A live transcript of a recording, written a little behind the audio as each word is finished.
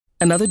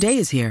Another day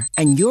is here,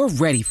 and you're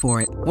ready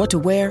for it. What to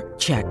wear?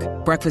 Check.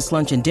 Breakfast,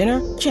 lunch, and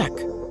dinner? Check.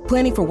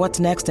 Planning for what's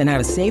next and how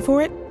to save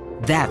for it?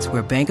 That's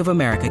where Bank of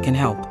America can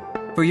help.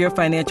 For your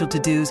financial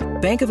to-dos,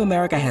 Bank of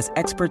America has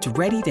experts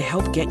ready to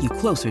help get you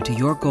closer to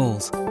your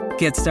goals.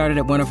 Get started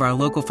at one of our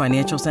local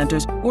financial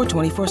centers or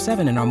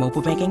 24/7 in our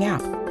mobile banking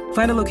app.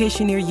 Find a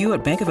location near you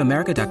at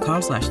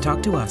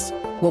bankofamerica.com/talktous.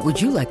 What would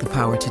you like the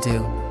power to do?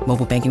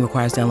 Mobile banking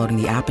requires downloading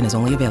the app and is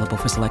only available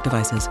for select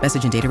devices.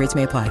 Message and data rates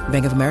may apply.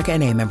 Bank of America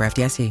N.A., member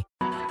FDIC.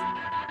 And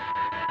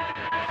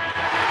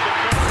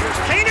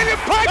it is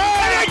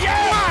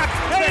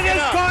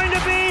going to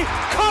be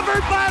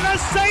covered by the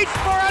Saints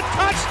for a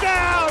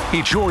touchdown.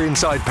 It's your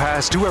inside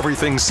pass to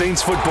everything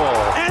Saints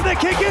football. And the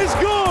kick is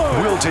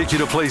good. We'll take you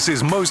to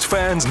places most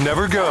fans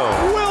never go.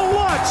 We'll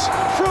watch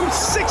from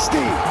 60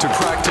 to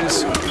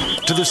practice,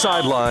 to the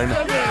sideline,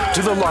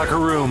 to the locker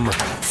room,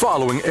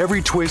 following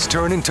every twist,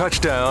 turn, and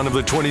touchdown of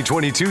the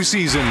 2022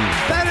 season.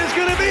 That is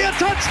going to be a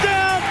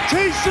touchdown.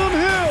 Taysom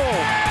Hill.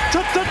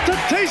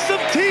 Taysom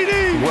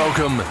TD.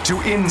 Welcome to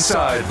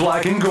Inside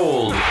Black and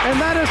Gold. And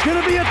that is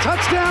going to be a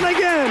touchdown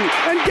again.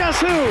 And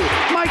guess who?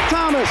 Mike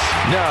Thomas.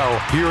 Now,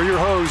 here are your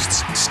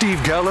hosts, Steve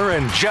Geller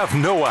and Jeff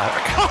Nowak.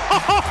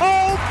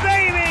 Oh,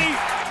 baby!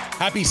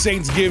 Happy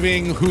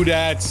Saintsgiving,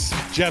 Hoodats,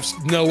 Jeff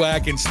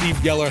Nowak and Steve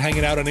Geller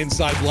hanging out on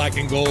Inside Black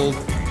and Gold.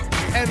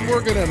 And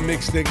we're going to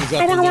mix things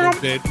up a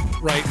little bit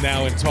right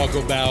now and talk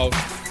about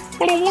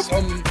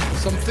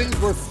some things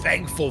we're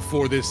thankful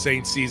for this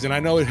Saints season. I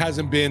know it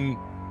hasn't been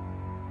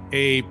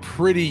a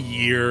pretty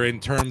year in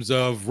terms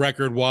of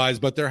record-wise,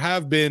 but there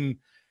have been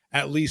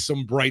at least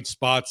some bright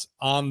spots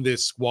on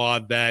this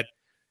squad that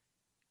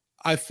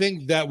I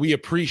think that we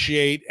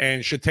appreciate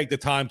and should take the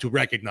time to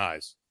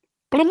recognize.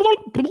 Gobble,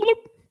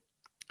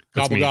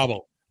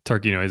 gobble.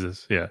 Turkey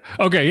noises. Yeah.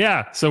 Okay.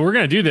 Yeah. So we're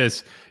going to do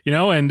this,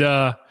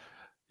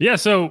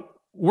 so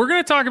we're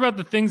going to talk about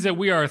the things that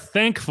we are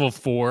thankful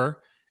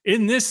for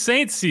in this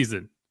Saints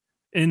season.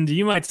 And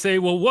you might say,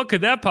 well, what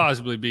could that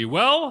possibly be?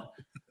 Well,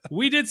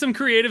 we did some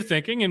creative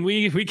thinking and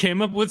we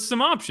came up with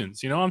some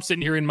options. I'm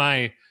sitting here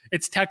in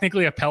it's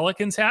technically a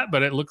Pelicans hat,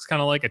 but it looks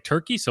kind of like a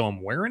turkey. So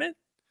I'm wearing it.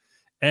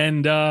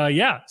 And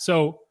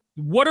so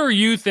what are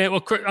you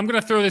Well, I'm going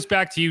to throw this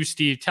back to you,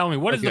 Steve. Tell me,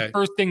 what is the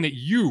first thing that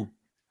you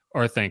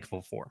are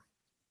thankful for?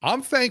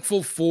 I'm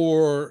thankful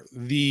for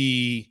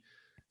the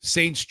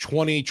Saints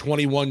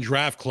 2021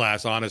 draft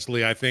class,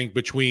 honestly. I think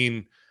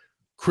between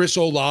Chris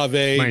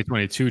Olave...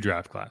 2022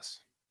 draft class.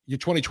 Your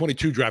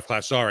 2022 draft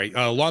class, sorry.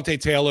 Lante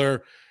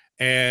Taylor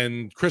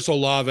and Chris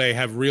Olave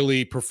have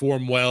really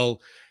performed well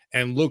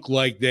and look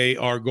like they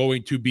are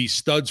going to be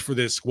studs for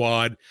this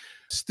squad.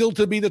 Still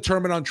to be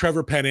determined on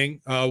Trevor Penning.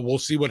 We'll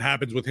see what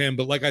happens with him.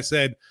 But like I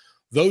said,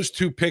 those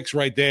two picks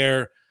right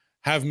there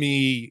have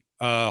me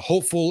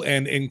hopeful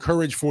and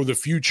encouraged for the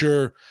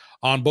future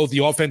on both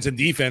the offense and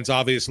defense,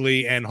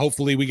 obviously. And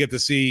hopefully we get to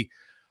see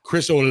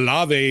Chris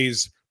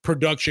Olave's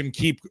production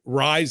keep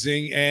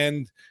rising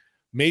and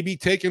maybe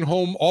taking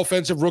home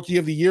Offensive Rookie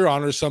of the Year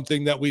honors,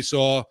 something that we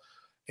saw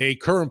a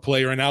current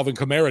player in Alvin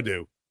Kamara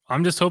do.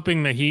 I'm just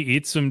hoping that he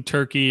eats some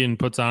turkey and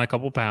puts on a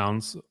couple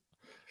pounds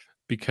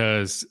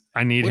because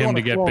I need him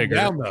to get bigger.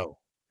 Down, though.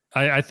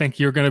 I think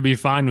you're going to be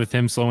fine with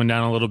him slowing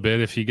down a little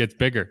bit if he gets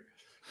bigger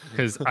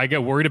because I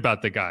get worried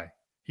about the guy.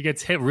 He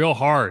gets hit real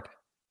hard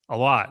a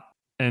lot.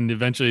 And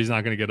eventually he's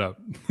not going to get up.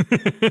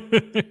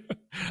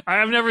 I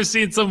have never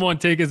seen someone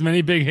take as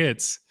many big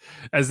hits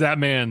as that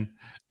man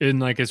in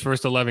like his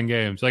first 11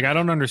 games. Like, I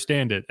don't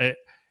understand it. I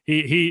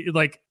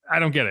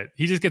don't get it.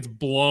 He just gets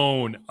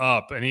blown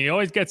up and he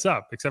always gets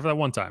up except for that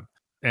one time.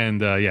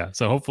 And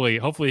so hopefully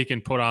he can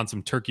put on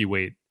some turkey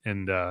weight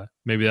and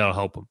maybe that'll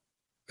help him.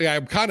 Yeah,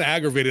 I'm kind of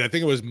aggravated. I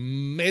think it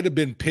may have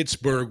been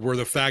Pittsburgh where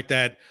the fact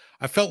that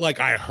I felt like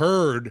I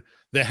heard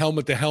the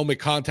helmet-to-helmet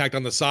contact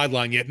on the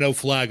sideline, yet no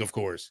flag, of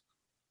course.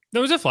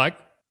 There was a flag.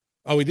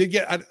 Oh, he did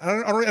get. I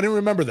didn't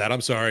remember that.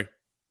 I'm sorry.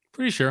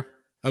 Pretty sure.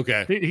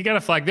 Okay. He got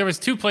a flag. There was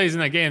two plays in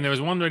that game. There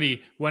was one where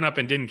he went up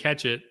and didn't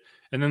catch it,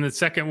 and then the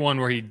second one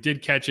where he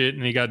did catch it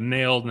and he got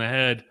nailed in the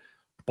head,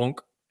 bonk,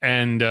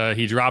 and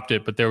he dropped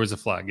it. But there was a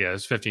flag. Yeah, it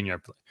was a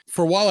 15-yard play.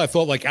 For a while, I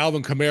felt like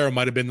Alvin Kamara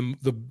might have been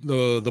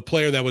the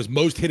player that was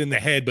most hit in the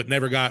head, but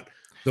never got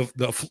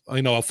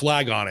a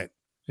flag on it.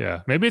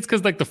 Yeah, maybe it's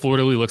because like the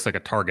Fleur-de-Lis looks like a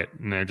target,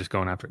 and they're just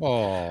going after it.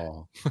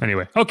 Oh.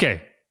 Anyway,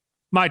 okay,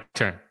 my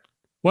turn.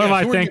 What am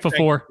I thankful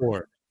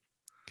for?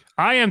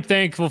 I am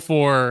thankful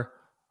for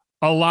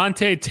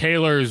Alante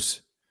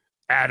Taylor's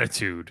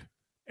attitude.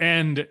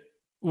 And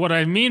what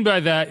I mean by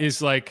that is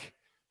like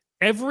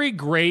every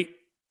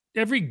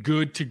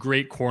good to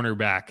great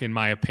cornerback, in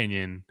my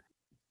opinion,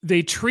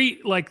 they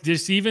treat like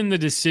just even the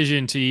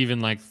decision to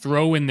even like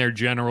throw in their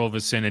general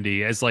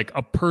vicinity as like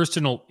a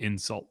personal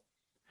insult.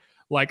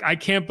 Like, I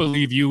can't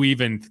believe you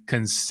even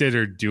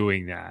considered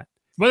doing that,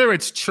 whether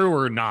it's true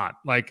or not.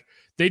 Like,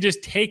 they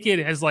just take it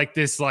as like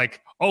this, like,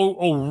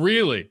 oh,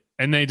 really?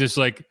 And they just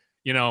like,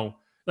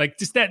 like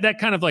just that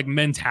kind of like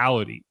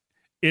mentality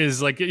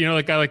is like,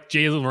 like I like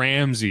Jalen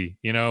Ramsey,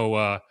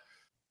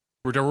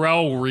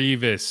 Darrelle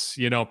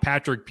Revis,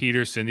 Patrick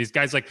Peterson, these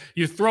guys, like,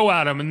 you throw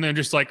at them and they're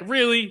just like,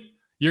 really?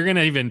 You're going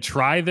to even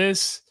try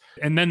this?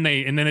 And then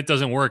it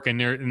doesn't work. And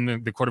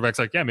the quarterback's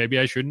like, yeah, maybe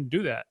I shouldn't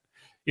do that.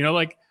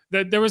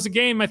 There was a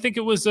game, I think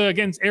it was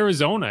against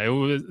Arizona. It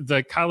was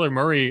the Kyler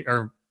Murray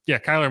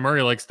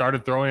like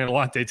started throwing at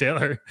Alontae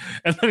Taylor.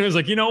 And then it was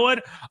like, you know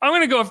what? I'm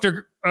going to go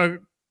after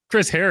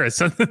Chris Harris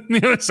on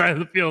the other side of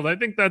the field. I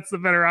think that's the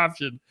better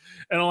option.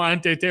 And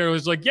Alontae Taylor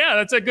was like, yeah,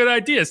 that's a good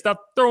idea.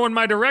 Stop throwing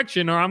my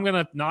direction or I'm going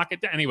to knock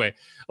it down. Anyway,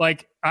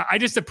 like, I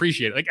just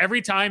appreciate it. Like,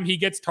 every time he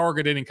gets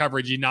targeted in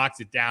coverage, he knocks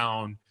it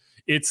down.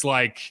 It's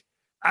like,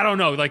 I don't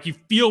know, like, you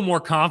feel more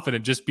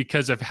confident just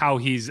because of how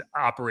he's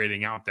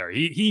operating out there.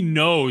 He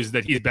knows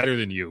that he's better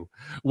than you,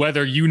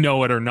 whether you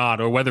know it or not,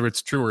 or whether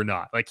it's true or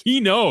not. Like, he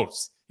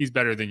knows he's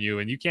better than you,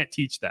 and you can't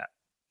teach that.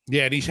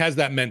 Yeah, and he has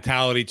that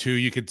mentality too.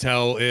 You could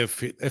tell if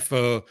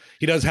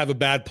he does have a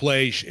bad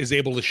play, is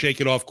able to shake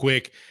it off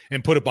quick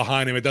and put it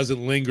behind him. It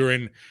doesn't linger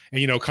and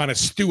kind of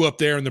stew up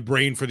there in the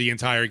brain for the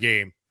entire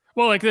game.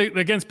 Well, like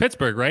against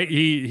Pittsburgh, right?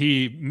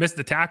 He missed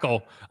the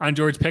tackle on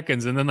George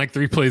Pickens, and then like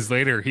 3 plays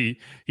later, he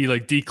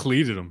like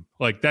decleated him.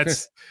 Like,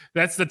 that's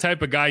the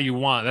type of guy you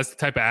want. That's the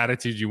type of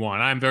attitude you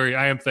want.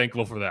 I am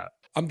thankful for that.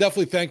 I'm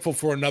definitely thankful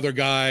for another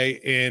guy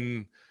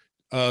in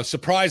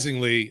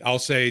surprisingly, I'll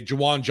say,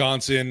 Juwan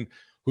Johnson,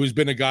 who's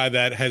been a guy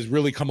that has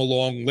really come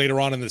along later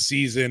on in the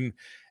season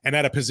and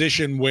at a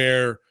position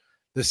where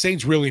the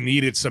Saints really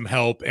needed some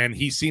help, and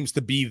he seems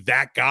to be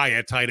that guy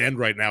at tight end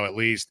right now, at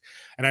least.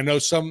 And I know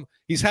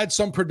he's had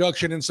some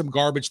production in some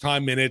garbage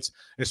time minutes,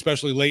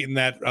 especially late in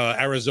that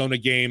Arizona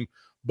game,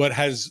 but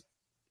has,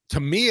 to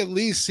me at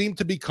least, seemed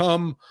to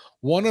become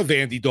one of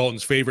Andy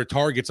Dalton's favorite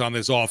targets on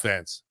this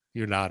offense.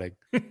 You're nodding.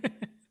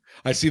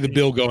 I see the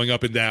bill going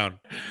up and down.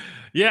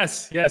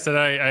 Yes, and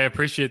I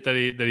appreciate that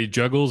he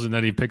juggles and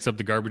that he picks up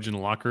the garbage in the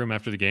locker room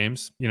after the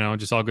games.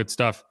 Just all good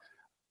stuff.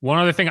 One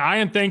other thing I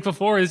am thankful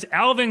for is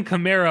Alvin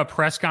Kamara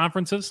press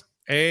conferences.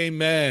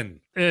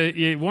 Amen.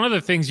 One of the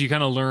things you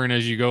kind of learn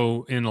as you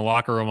go in the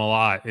locker room a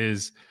lot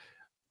is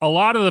a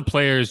lot of the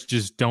players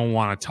just don't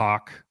want to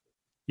talk,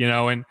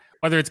 and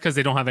whether it's because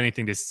they don't have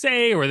anything to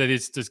say or that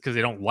it's just because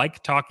they don't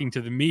like talking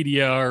to the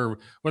media or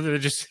whether they're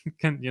just,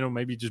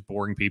 maybe just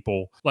boring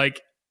people.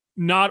 Like,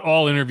 not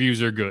all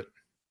interviews are good,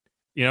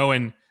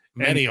 and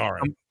many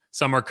aren't.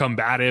 Some are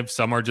combative,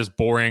 some are just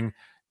boring.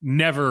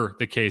 Never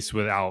the case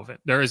with Alvin.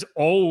 There is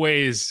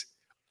always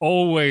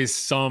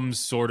some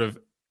sort of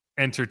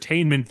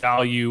entertainment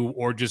value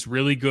or just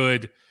really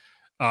good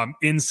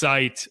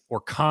insight or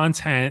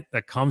content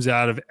that comes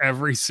out of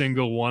every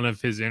single one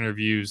of his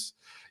interviews.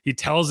 He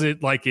tells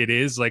it like it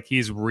is, like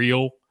he's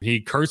real.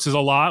 He curses a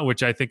lot,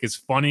 which I think is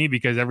funny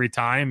because every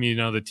time,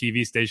 the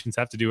TV stations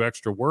have to do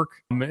extra work.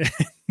 But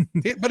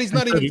he's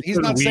not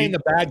saying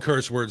the bad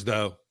curse words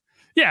though.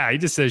 Yeah, he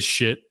just says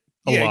shit.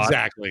 A lot,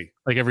 exactly.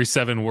 Like every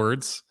 7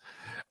 words.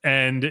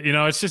 And,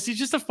 he's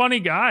just a funny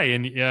guy.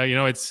 And,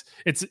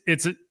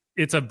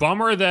 it's a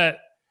bummer that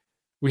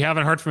we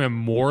haven't heard from him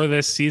more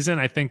this season.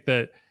 I think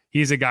that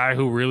he's a guy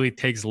who really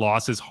takes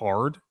losses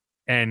hard.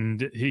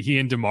 And he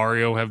and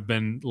DeMario have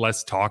been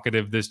less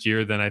talkative this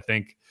year than I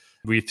think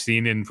we've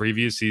seen in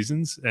previous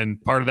seasons.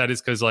 And part of that is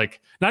because,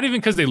 like, not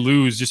even because they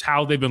lose, just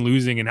how they've been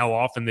losing and how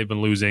often they've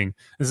been losing.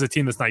 This is a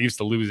team that's not used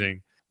to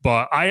losing.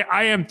 But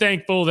I am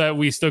thankful that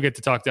we still get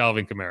to talk to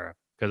Alvin Kamara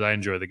because I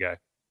enjoy the guy.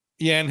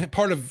 Yeah, and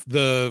part of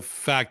the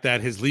fact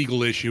that his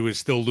legal issue is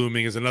still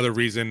looming is another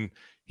reason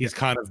he's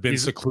kind of been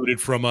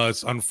secluded from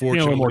us,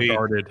 unfortunately. More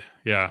guarded.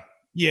 Yeah.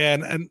 Yeah,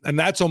 and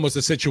that's almost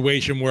a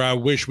situation where I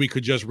wish we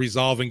could just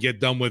resolve and get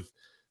done with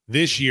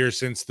this year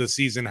since the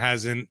season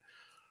hasn't,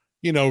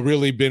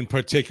 really been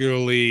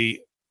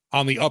particularly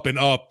on the up and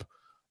up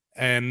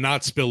and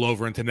not spill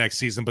over into next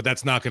season, but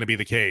that's not going to be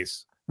the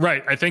case.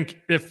 Right. I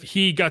think if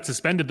he got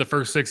suspended the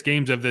first 6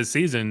 games of this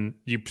season,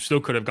 you still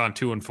could have gone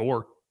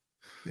 2-4.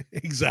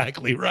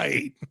 Exactly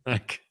right.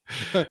 Like,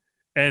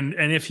 and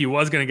if he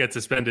was going to get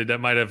suspended, that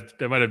might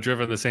have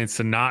driven the Saints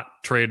to not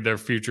trade their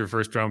future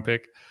first round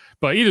pick.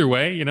 But either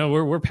way,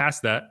 we're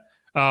past that.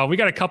 We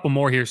got a couple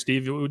more here,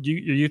 Steve. Are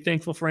you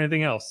thankful for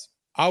anything else?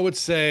 I would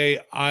say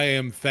I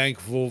am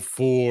thankful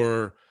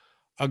for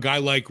a guy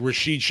like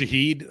Rashid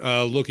Shaheed,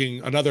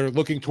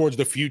 looking towards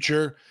the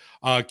future.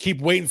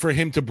 Keep waiting for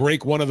him to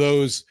break one of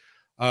those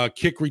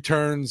kick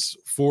returns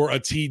for a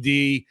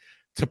TD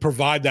to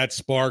provide that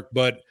spark.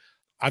 But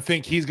I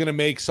think he's going to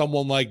make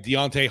someone like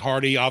Deontay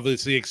Hardy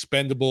obviously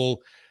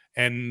expendable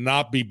and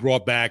not be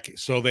brought back.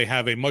 So they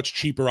have a much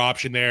cheaper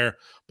option there.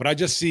 But I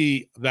just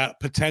see that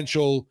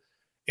potential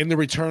in the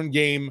return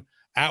game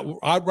at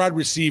wide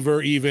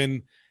receiver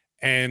even,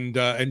 and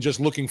just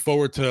looking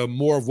forward to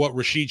more of what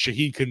Rashid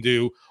Shaheed can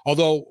do.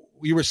 Although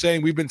we've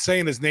been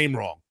saying his name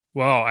wrong.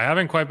 Well, I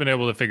haven't quite been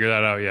able to figure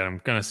that out yet.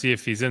 I'm going to see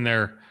if he's in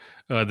there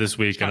this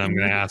week, and I'm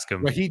going to ask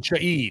him. Rashid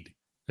Shaheed.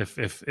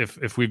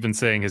 If we've been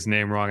saying his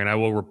name wrong, and I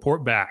will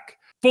report back.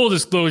 Full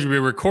disclosure,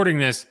 we're recording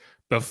this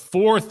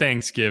before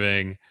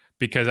Thanksgiving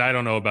because I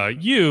don't know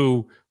about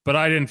you, but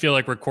I didn't feel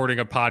like recording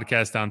a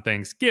podcast on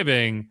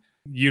Thanksgiving.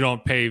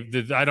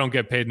 I don't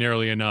get paid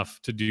nearly enough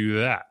to do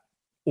that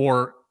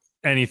or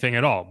anything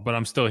at all, but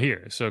I'm still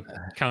here. So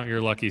count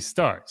your lucky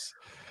stars.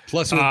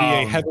 Plus, it would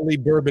be a heavily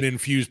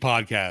bourbon-infused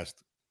podcast.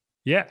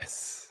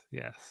 Yes.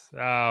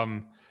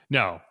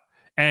 No.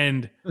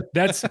 And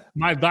that's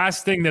my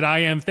last thing that I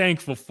am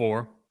thankful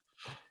for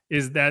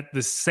is that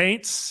the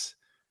Saints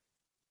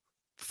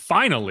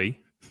finally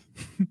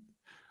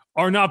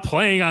are not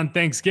playing on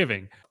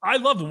Thanksgiving. I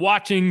love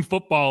watching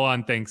football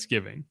on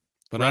Thanksgiving.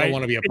 But I don't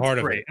want to be a part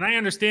of it. And I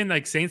understand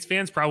like Saints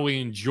fans probably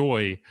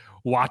enjoy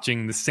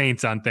watching the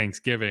Saints on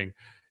Thanksgiving.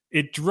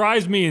 It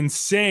drives me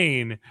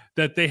insane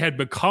that they had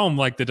become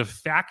like the de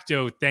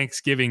facto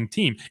Thanksgiving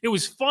team. It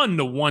was fun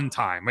the one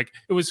time. Like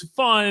it was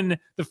fun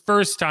the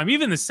first time,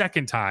 even the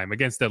second time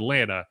against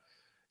Atlanta.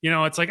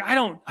 It's like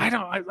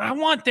I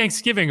want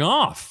Thanksgiving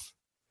off.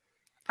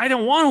 I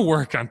don't want to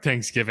work on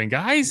Thanksgiving,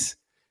 guys.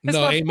 That's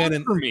not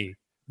fun for me.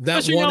 That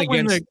especially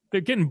one against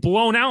they're getting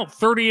blown out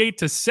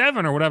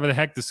 38-7 or whatever the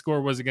heck the score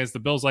was against the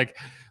Bills. Like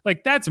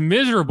that's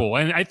miserable.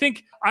 And I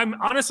think I'm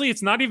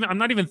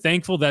not even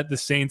thankful that the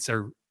Saints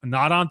are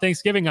not on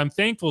Thanksgiving. I'm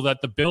thankful that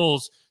the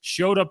Bills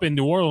showed up in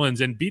New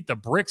Orleans and beat the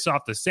bricks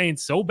off the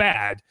Saints so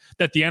bad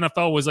that the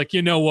NFL was like,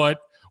 you know what?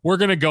 We're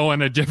going to go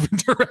in a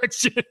different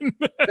direction.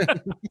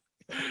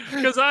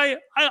 Because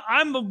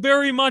I'm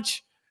very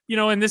much,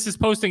 and this is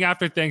posting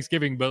after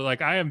Thanksgiving, but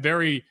like I am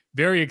very,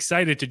 very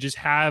excited to just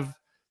have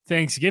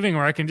Thanksgiving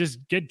where I can just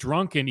get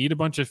drunk and eat a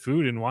bunch of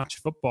food and watch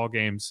football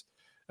games.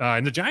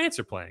 And the Giants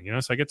are playing,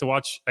 so I get to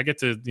watch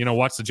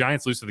the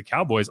Giants lose to the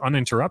Cowboys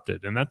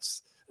uninterrupted. And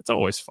that's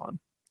always fun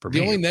for me.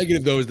 The only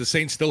negative though is the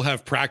Saints still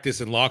have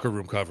practice and locker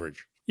room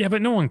coverage. Yeah,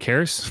 but no one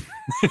cares.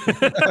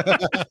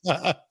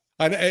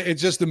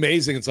 It's just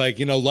amazing. It's like,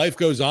 life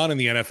goes on in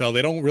the NFL.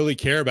 They don't really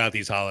care about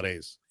these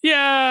holidays.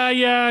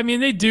 Yeah. I mean,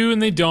 they do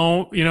and they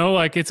don't.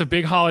 Like it's a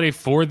big holiday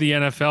for the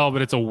NFL,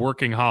 but it's a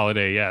working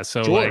holiday. Yeah.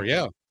 So sure,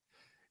 yeah.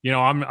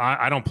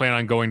 I don't plan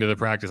on going to the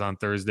practice on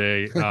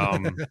Thursday.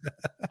 I'm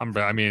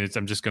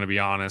just going to be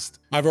honest.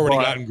 I've already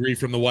gotten grief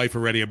from the wife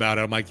already about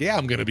it. I'm like, yeah,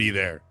 I'm going to be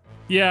there.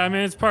 Yeah, I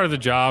mean, it's part of the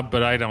job,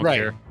 but I don't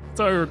care. That's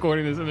why we're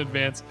recording this in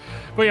advance.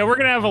 But yeah, we're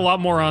going to have a lot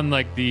more on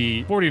like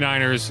the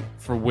 49ers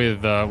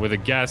with a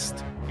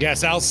guest.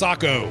 Yes, Al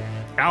Sacco.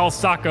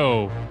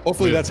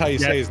 Hopefully that's how you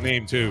say his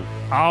name too.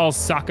 Al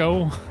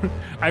Sacco.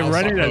 I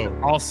read it as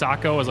Al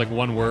Sacco as like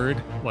one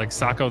word, like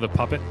Sacco the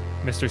puppet,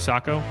 Mr.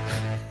 Sacco.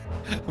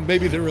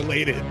 Maybe they're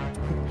related.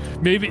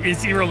 Maybe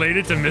is he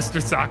related to Mr.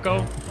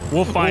 Sacco?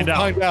 We'll find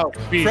out.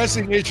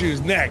 Pressing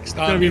issues next.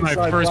 That's going to be my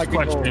first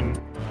question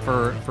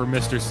for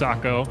Mr.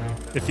 Sacco,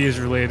 if he is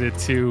related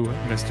to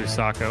Mr.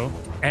 Sacco.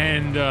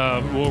 And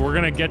we're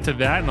going to get to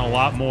that and a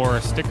lot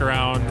more. Stick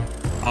around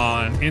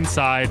on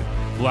Inside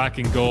Black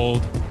and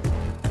Gold.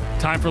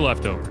 Time for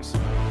leftovers.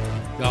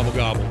 Gobble,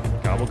 gobble.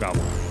 Gobble,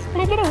 gobble.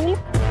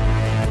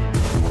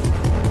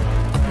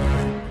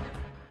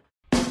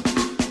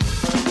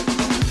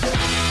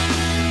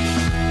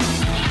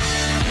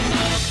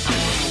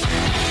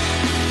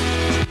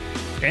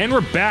 And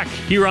we're back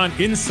here on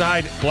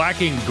Inside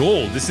Black and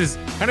Gold. This is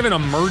kind of an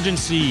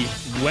emergency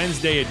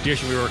Wednesday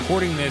edition. We were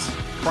recording this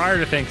prior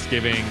to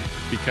Thanksgiving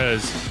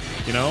because,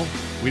 we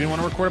didn't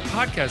want to record a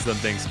podcast on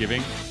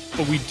Thanksgiving,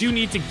 but we do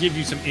need to give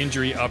you some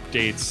injury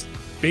updates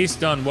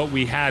based on what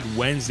we had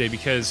Wednesday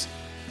because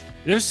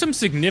there's some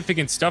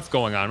significant stuff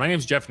going on. My name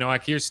is Jeff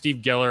Nowak. Here's Steve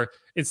Geller.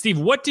 And Steve,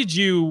 what did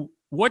you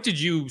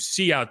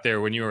see out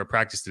there when you were at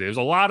practice today? There's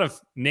a lot of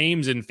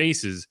names and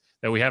faces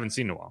that we haven't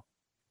seen in a while.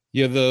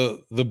 Yeah,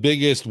 the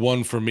biggest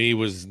one for me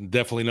was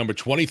definitely number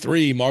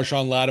 23,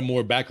 Marshawn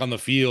Lattimore, back on the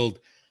field.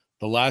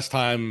 The last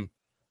time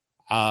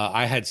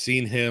I had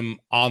seen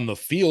him on the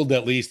field,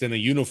 at least in a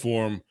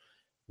uniform,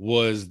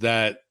 was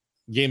that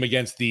game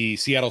against the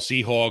Seattle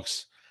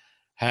Seahawks.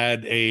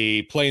 Had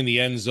a play in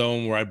the end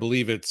zone where I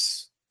believe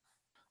it's,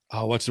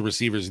 what's the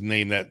receiver's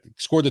name that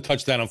scored the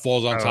touchdown and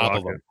falls on top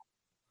of him?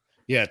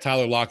 Yeah,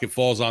 Tyler Lockett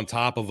falls on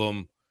top of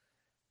him.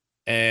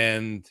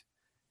 And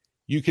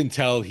you can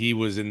tell he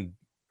was in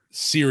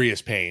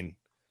serious pain.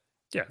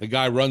 Yeah. The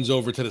guy runs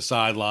over to the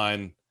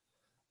sideline,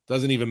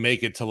 doesn't even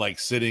make it to like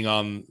sitting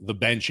on the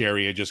bench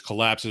area, just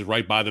collapses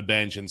right by the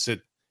bench and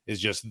is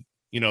just,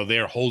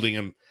 there holding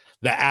him,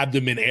 the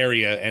abdomen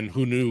area. And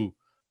who knew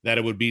that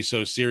it would be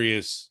so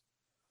serious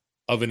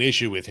of an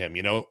issue with him?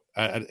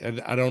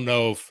 I don't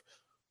know if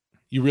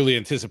you really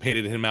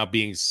anticipated him out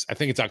being, I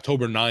think it's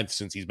October 9th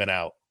since he's been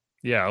out.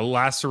 Yeah, a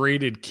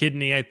lacerated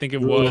kidney, I think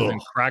it was, and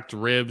cracked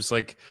ribs.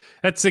 Like,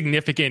 that's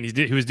significant.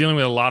 He was dealing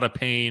with a lot of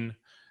pain.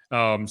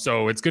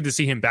 So it's good to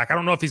see him back. I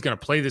don't know if he's going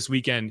to play this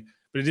weekend,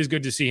 but it is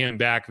good to see him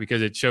back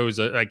because it shows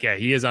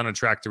he is on a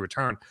track to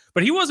return.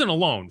 But he wasn't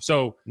alone.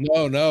 So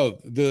no.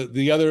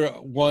 The other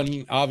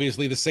one,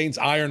 obviously, the Saints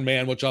Iron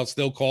Man, which I'll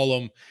still call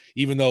him,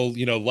 even though,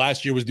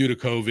 last year was due to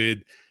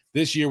COVID.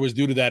 This year was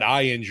due to that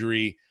eye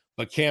injury.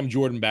 But Cam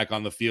Jordan back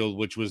on the field,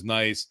 which was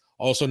nice.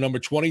 Also, number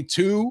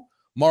 22,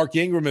 Mark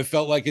Ingram. It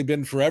felt like it'd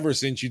been forever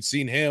since you'd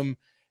seen him.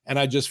 And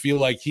I just feel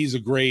like he's a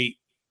great,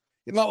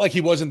 not like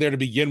he wasn't there to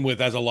begin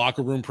with as a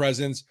locker room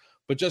presence,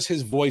 but just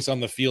his voice on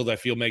the field, I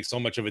feel, makes so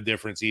much of a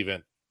difference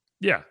even.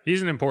 Yeah,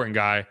 he's an important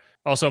guy.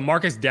 Also,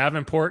 Marcus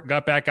Davenport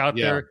got back out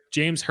there.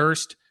 James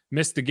Hurst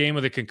missed the game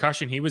with a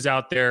concussion. He was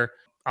out there.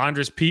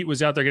 Andres Pete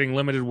was out there getting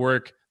limited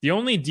work. The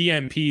only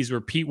DMPs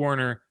were Pete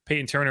Werner,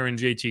 Peyton Turner, and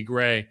JT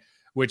Gray,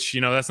 which,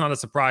 that's not a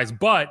surprise.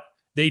 But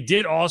they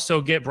did also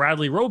get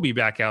Bradley Roby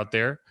back out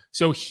there.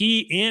 So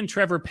he and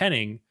Trevor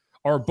Penning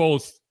are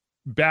both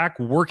back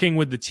working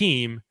with the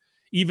team,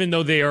 even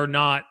though they are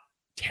not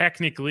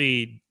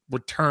technically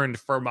returned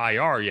from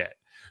IR yet.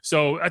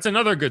 So that's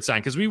another good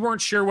sign, because we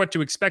weren't sure what to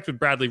expect with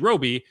Bradley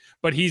Roby,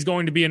 but he's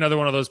going to be another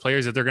one of those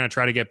players that they're going to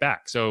try to get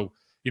back. So,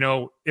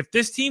 if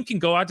this team can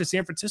go out to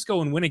San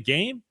Francisco and win a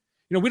game,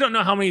 we don't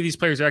know how many of these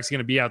players are actually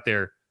going to be out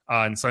there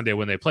on Sunday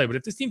when they play, but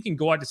if this team can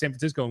go out to San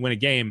Francisco and win a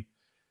game,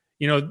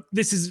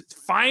 this is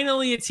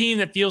finally a team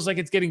that feels like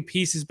it's getting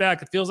pieces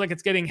back. It feels like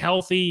it's getting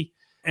healthy,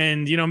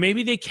 and,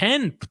 maybe they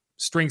can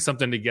string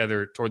something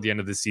together toward the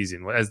end of the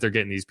season as they're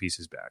getting these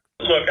pieces back.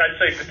 Look, I'd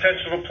say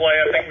potential to play.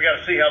 I think we got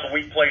to see how the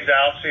week plays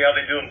out, see how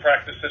they do in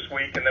practice this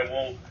week, and then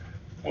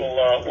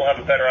we'll have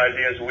a better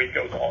idea as the week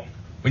goes on.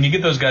 When you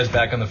get those guys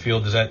back on the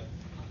field, does that,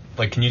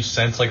 can you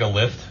sense a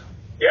lift?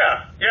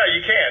 Yeah,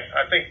 you can.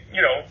 I think,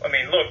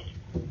 look,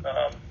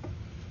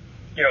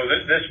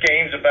 this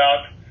game's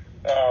about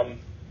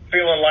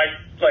feeling like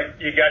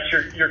you got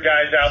your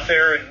guys out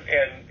there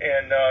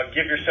and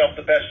give yourself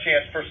the best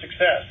chance for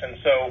success. And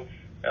so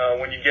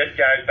when you get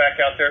guys back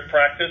out there at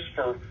practice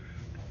for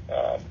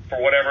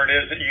whatever it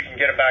is that you can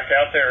get them back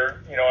out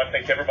there, I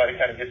think everybody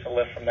kind of gets a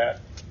lift from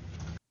that.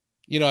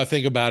 I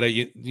think about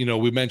it,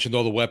 we mentioned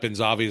all the weapons,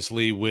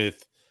 obviously,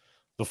 with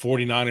the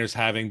 49ers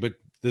having, but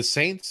the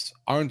Saints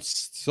aren't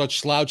such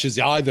slouches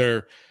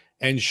either,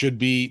 and should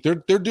be.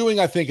 They're doing,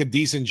 I think, a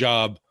decent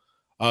job.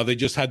 They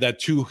just had that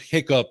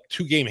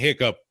two-game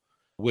hiccup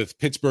with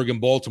Pittsburgh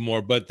and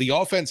Baltimore, but the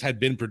offense had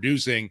been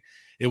producing.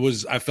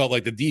 I felt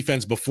like the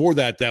defense before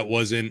that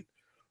wasn't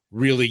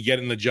really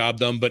getting the job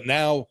done. But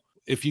now,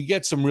 if you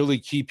get some really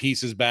key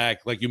pieces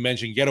back, like you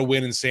mentioned, get a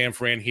win in San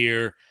Fran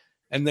here,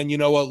 and then,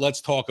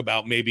 let's talk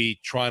about maybe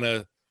trying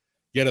to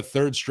get a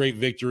third straight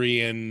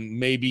victory and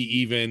maybe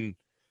even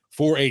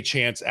for a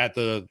chance at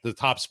the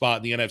top spot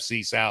in the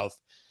NFC South.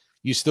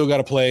 You still got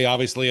to play,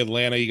 obviously,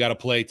 Atlanta. You got to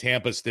play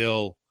Tampa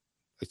still.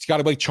 It's got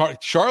to play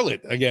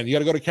Charlotte again. You got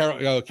to go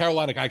to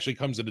Carolina. Actually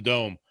comes to the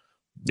Dome.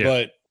 Yeah.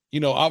 But,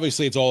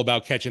 obviously it's all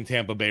about catching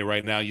Tampa Bay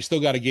right now. You still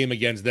got a game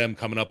against them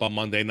coming up on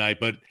Monday night.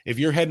 But if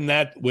you're heading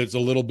that with a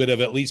little bit of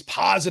at least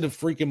positive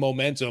freaking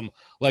momentum,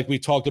 like we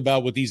talked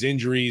about with these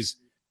injuries,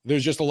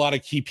 there's just a lot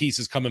of key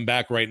pieces coming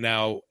back right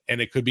now.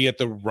 And it could be at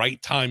the right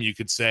time, you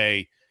could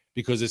say,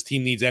 because this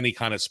team needs any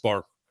kind of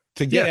spark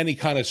to get any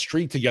kind of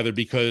streak together,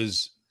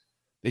 because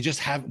they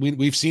just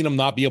we've seen them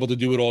not be able to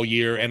do it all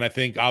year. And I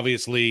think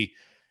obviously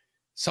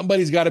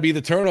somebody's got to be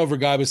the turnover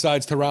guy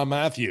besides Tyrann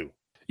Mathieu.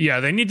 Yeah,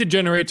 they need to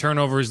generate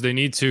turnovers. They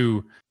need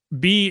to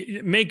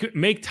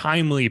make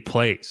timely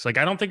plays. I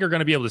don't think they're going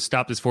to be able to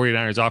stop this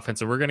 49ers offense.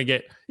 So we're going to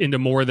get into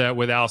more of that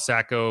with Al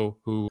Sacco,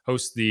 who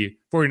hosts the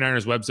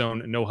 49ers Web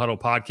Zone No Huddle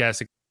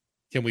podcast.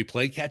 Can we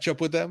play catch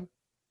up with them?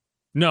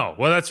 No.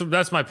 Well,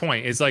 that's my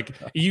point. It's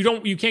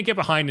you can't get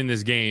behind in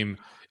this game,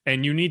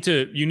 and you need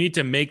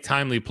to make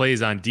timely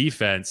plays on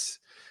defense.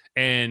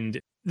 And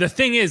the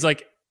thing is,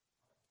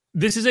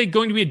 this is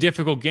going to be a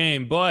difficult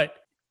game, but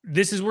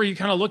this is where you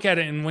kind of look at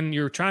it. And when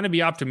you're trying to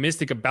be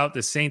optimistic about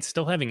the Saints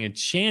still having a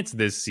chance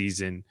this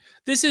season,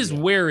 this is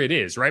where it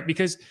is, right?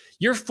 Because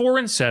you're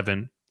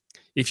 4-7.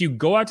 If you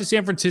go out to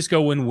San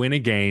Francisco and win a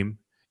game,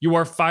 you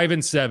are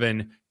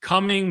 5-7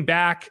 coming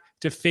back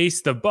to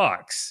face the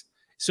Bucs.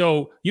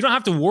 So you don't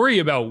have to worry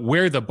about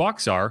where the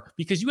Bucs are,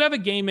 because you have a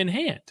game in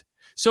hand.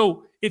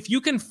 So if you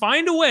can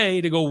find a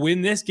way to go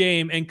win this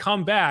game and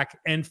come back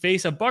and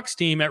face a Bucs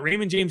team at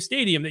Raymond James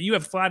Stadium that you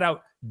have flat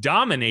out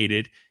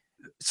dominated,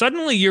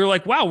 suddenly you're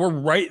like, wow, we're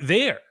right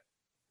there.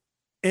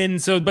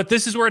 And so, but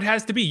this is where it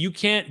has to be. You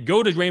can't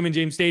go to Raymond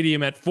James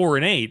Stadium at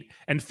 4-8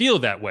 and feel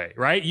that way,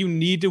 right? You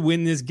need to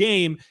win this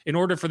game in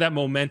order for that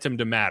momentum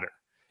to matter.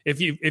 If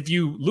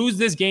you lose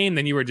this game,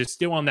 then you were just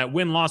still on that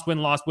win-loss, all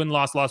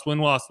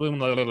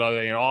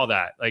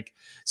that.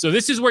 So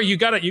this is where you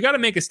gotta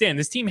make a stand.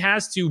 This team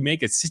has to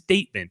make a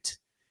statement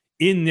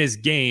in this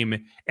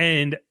game.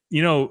 And,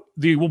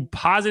 the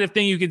positive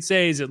thing you could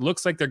say is it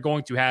looks like they're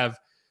going to have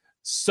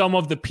some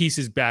of the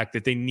pieces back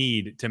that they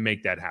need to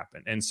make that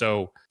happen. And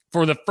so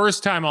for the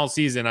first time all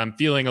season, I'm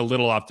feeling a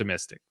little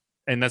optimistic.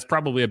 And that's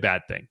probably a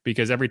bad thing,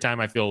 because every time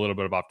I feel a little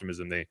bit of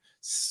optimism, they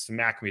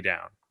smack me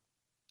down.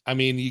 I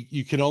mean,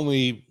 you can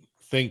only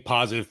think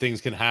positive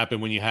things can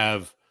happen when you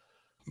have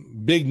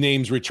big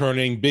names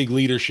returning, big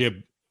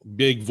leadership,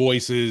 big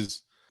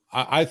voices.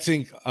 I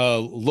think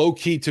low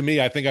key to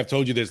me, I think I've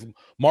told you this,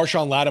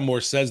 Marshawn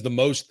Lattimore says the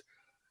most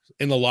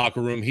in the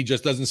locker room. He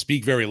just doesn't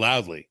speak very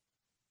loudly,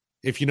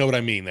 if you know what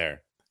I mean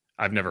there.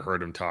 I've never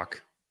heard him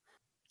talk.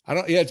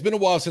 It's been a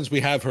while since we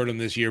have heard him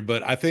this year,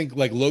 but I think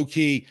low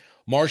key,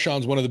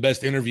 Marshawn's one of the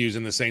best interviews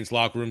in the Saints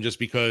locker room, just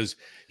because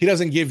he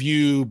doesn't give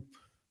you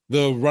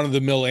the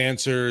run-of-the-mill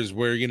answers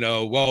where,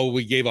 well,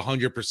 we gave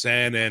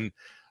 100%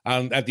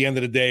 and at the end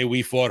of the day,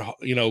 we fought,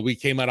 we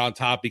came out on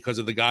top because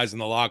of the guys in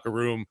the locker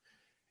room.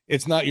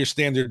 It's not your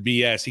standard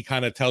BS. He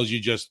kind of tells you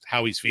just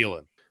how he's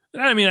feeling.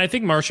 I mean, I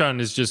think Marshawn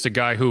is just a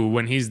guy who,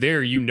 when he's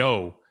there,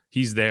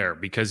 he's there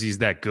because he's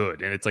that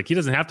good. And it's like, he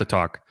doesn't have to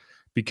talk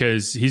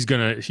because he's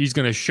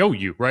gonna show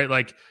you, right?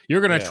 Like,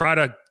 you're gonna try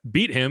to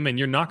beat him and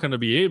you're not going to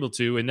be able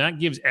to. And that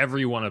gives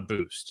everyone a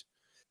boost.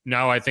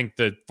 Now, I think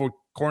the four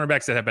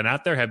cornerbacks that have been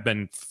out there have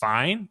been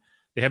fine.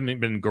 They haven't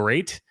been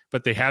great,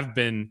 but they've had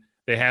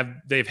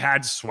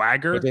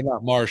swagger. But they're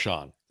not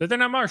Marshawn.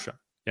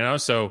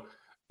 So,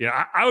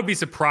 I would be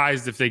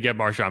surprised if they get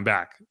Marshawn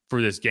back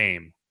for this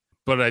game.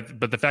 But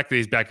the fact that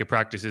he's back at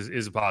practice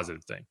is a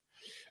positive thing.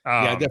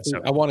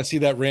 Definitely. I want to see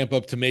that ramp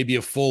up to maybe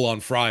a full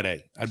on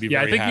Friday. I'd be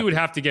very happy. You would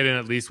have to get in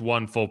at least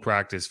one full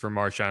practice for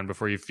Marshawn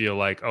before you feel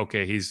like,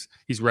 okay, he's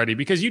ready,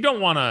 because you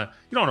don't want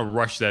to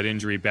rush that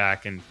injury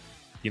back, and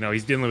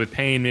he's dealing with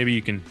pain. Maybe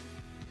you can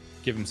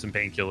give him some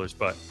painkillers,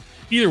 but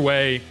either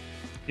way,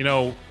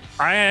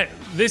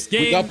 this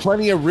game, we got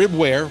plenty of rib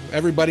wear.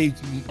 Everybody,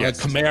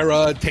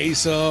 Kamara,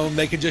 Taysom,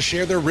 they can just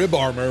share their rib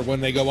armor when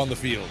they go on the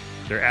field.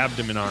 Their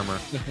abdomen armor.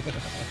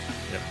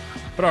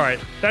 But all right,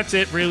 that's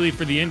it really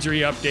for the injury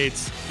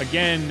updates.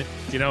 Again,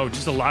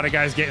 just a lot of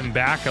guys getting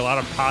back, a lot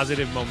of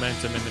positive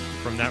momentum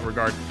from that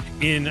regard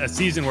in a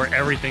season where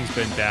everything's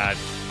been bad.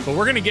 But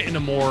we're going to get into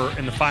more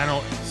in the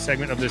final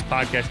segment of this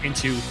podcast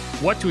into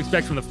what to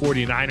expect from the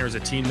 49ers, a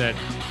team that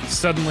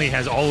suddenly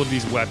has all of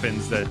these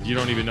weapons that you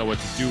don't even know what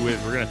to do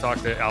with. We're going to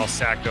talk to Al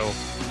Sacco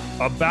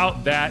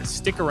about that.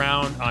 Stick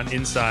around on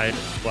Inside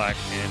Black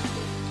and Gold.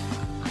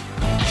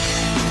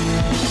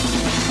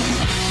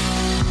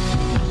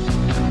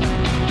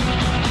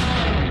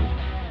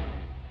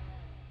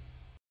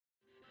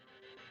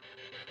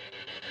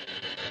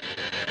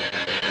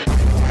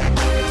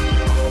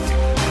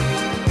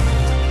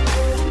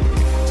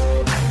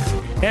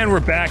 And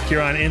we're back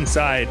here on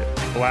Inside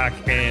Black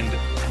and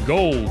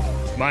Gold.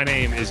 My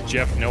name is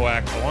Jeff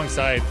Nowak,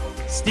 alongside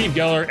Steve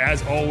Geller,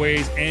 as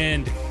always,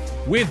 and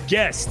with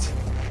guest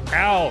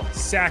Al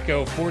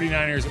Sacco,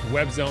 49ers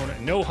Web Zone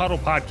No Huddle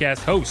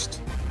podcast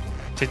host,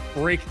 to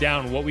break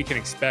down what we can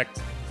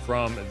expect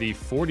from the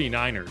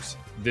 49ers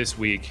this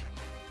week.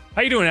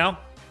 How you doing, Al?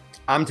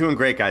 I'm doing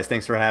great, guys.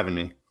 Thanks for having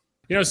me.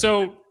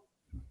 So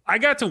I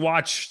got to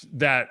watch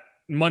that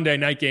Monday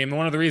night game. And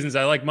one of the reasons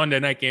I like Monday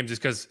night games is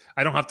because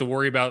I don't have to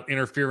worry about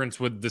interference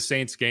with the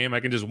Saints game. I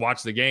can just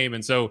watch the game.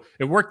 And so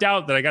it worked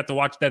out that I got to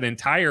watch that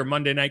entire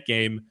Monday night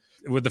game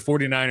with the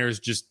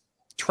 49ers just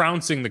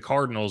trouncing the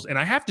Cardinals. And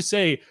I have to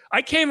say,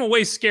 I came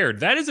away scared.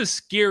 That is a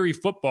scary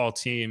football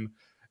team.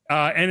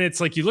 And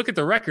it's like, you look at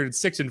the record,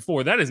 it's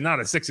 6-4. That is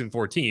not a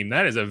 6-4 team.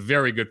 That is a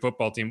very good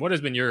football team. What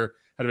has been your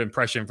kind of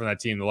impression from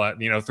that team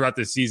throughout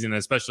this season,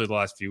 especially the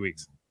last few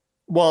weeks?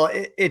 Well,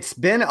 it's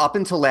been up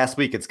until last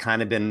week. It's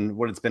kind of been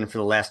what it's been for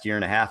the last year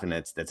and a half, and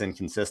that's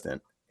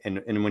inconsistent.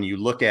 And when you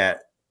look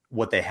at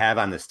what they have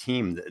on this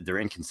team, their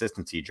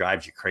inconsistency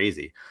drives you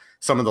crazy.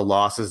 Some of the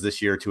losses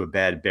this year to a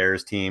bad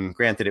Bears team,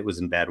 granted it was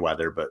in bad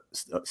weather, but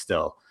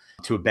still,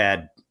 to a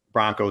bad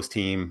Broncos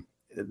team.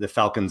 The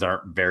Falcons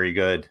aren't very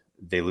good.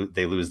 They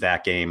lose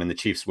that game, and the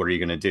Chiefs, what are you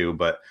going to do?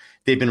 But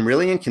they've been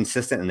really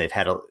inconsistent, and they've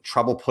had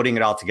trouble putting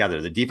it all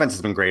together. The defense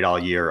has been great all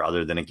year,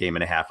 other than a game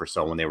and a half or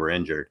so when they were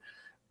injured.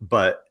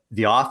 But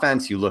the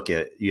offense, you have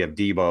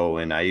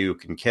Debo and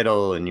Ayuk and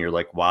Kittle, and you're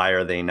like, why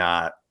are they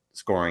not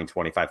scoring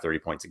 25, 30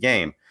 points a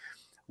game?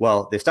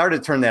 Well, they started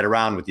to turn that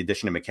around with the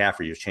addition of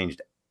McCaffrey, who's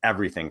changed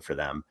everything for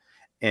them.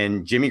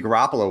 And Jimmy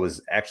Garoppolo is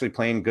actually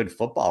playing good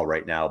football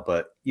right now.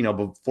 But,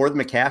 before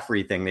the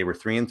McCaffrey thing, they were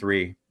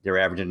 3-3. They were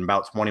averaging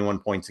about 21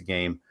 points a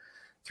game,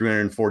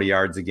 340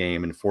 yards a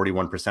game, and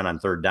 41% on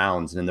third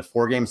downs. And in the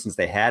 4 games since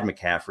they had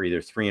McCaffrey, they're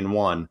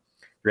 3-1.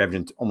 They're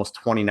averaging almost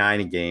 29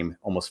 a game,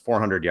 almost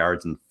 400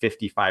 yards, and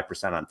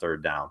 55% on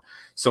third down.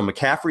 So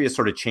McCaffrey has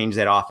sort of changed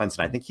that offense,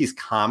 and I think he's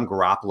calmed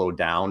Garoppolo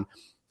down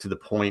to the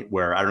point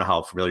where, I don't know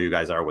how familiar you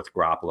guys are with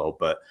Garoppolo,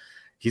 but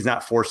he's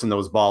not forcing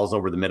those balls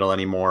over the middle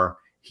anymore.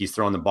 He's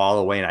throwing the ball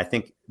away, and I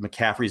think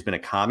McCaffrey's been a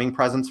calming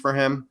presence for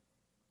him.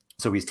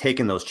 So he's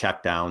taking those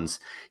checkdowns.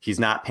 He's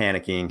not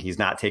panicking. He's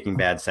not taking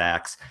bad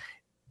sacks.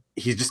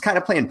 He's just kind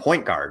of playing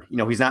point guard.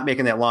 He's not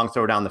making that long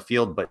throw down the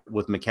field, but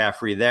with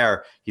McCaffrey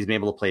there, he's been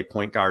able to play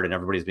point guard, and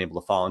everybody's been able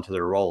to fall into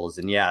their roles.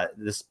 And yeah,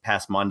 this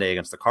past Monday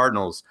against the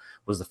Cardinals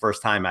was the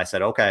first time I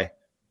said, okay,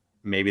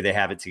 maybe they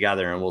have it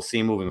together, and we'll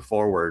see moving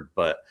forward.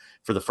 But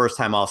for the first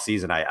time all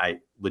season, I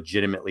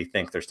legitimately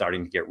think they're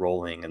starting to get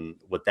rolling. And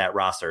with that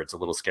roster, it's a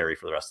little scary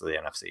for the rest of the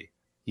NFC.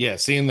 Yeah,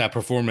 seeing that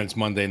performance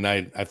Monday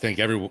night, I think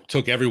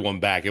took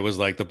everyone back. It was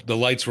like the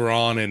lights were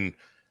on, and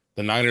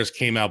the Niners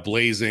came out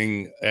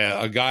blazing.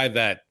 A guy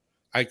that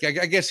I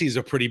guess he's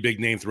a pretty big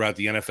name throughout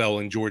the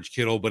NFL in George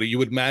Kittle, but you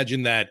would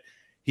imagine that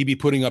he'd be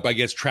putting up, I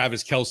guess,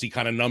 Travis Kelce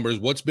kind of numbers.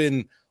 What's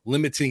been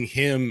limiting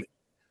him?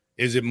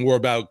 Is it more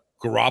about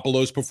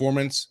Garoppolo's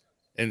performance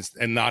and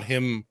not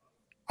him?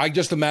 I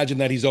just imagine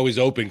that he's always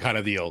open kind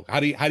of deal. How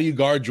do you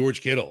guard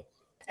George Kittle?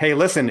 Hey,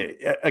 listen,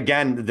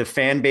 again, the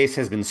fan base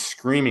has been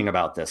screaming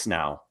about this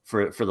now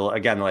for the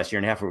last year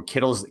and a half where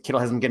Kittle hasn't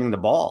been getting the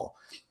ball.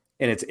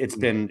 And it's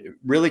been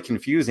really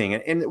confusing.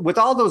 And with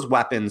all those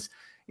weapons,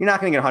 you're not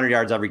going to get 100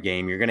 yards every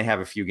game. You're going to have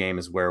a few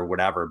games where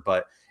whatever.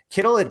 But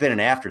Kittle had been an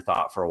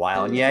afterthought for a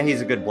while. And yeah,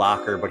 he's a good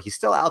blocker, but he's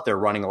still out there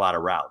running a lot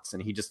of routes.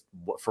 And he just,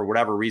 for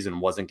whatever reason,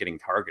 wasn't getting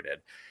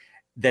targeted.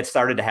 That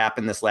started to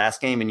happen this last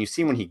game. And you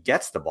see when he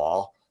gets the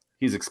ball,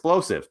 he's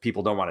explosive.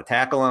 People don't want to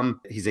tackle him.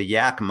 He's a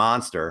yak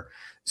monster.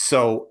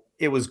 So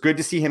it was good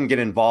to see him get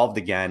involved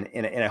again.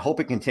 And I hope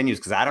it continues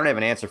because I don't have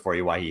an answer for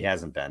you why he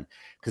hasn't been.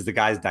 Because the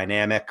guy's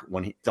dynamic.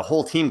 The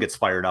whole team gets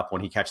fired up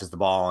when he catches the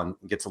ball and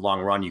gets a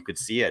long run. You could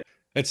see it.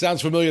 It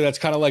sounds familiar. That's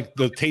kind of like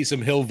the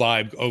Taysom Hill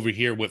vibe over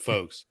here with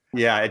folks.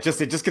 Yeah, it just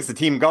gets the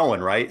team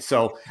going, right?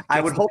 So I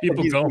would hope that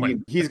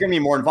he's going to be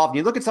more involved. And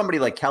you look at somebody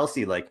like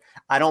Kelsey, like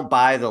I don't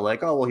buy the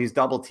he's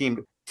double teamed.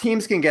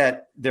 Teams can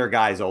get their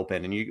guys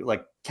open, and you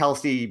like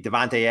Kelsey,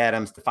 Devontae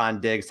Adams, Stephon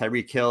Diggs,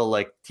 Tyreek Hill,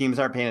 like teams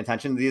aren't paying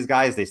attention to these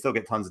guys. They still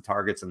get tons of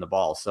targets in the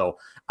ball. So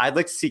I'd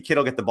like to see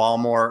Kittle get the ball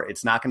more.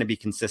 It's not going to be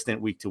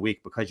consistent week to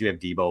week because you have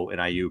Debo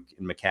and Ayuk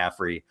and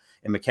McCaffrey.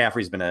 And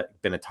McCaffrey's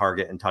been a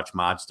target and touch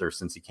monster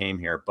since he came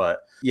here.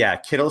 But yeah,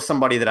 Kittle's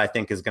somebody that I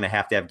think is going to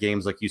have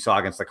games like you saw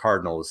against the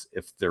Cardinals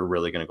if they're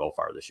really going to go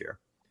far this year.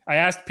 I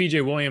asked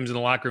PJ Williams in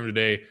the locker room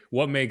today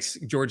what makes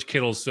George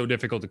Kittle so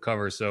difficult to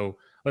cover. So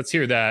let's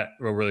hear that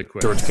really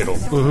quick. George Kittle,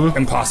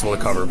 impossible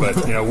to cover. But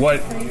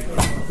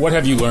what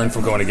have you learned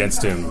from going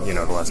against him? The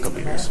last couple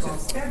of years.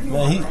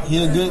 Man,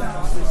 he's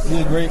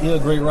a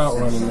great route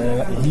runner,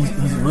 man.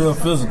 He's real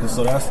physical,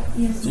 so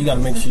you got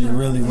to make sure you're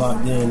really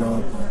locked in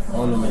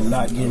on him and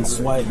not getting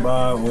swiped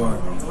by,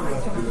 or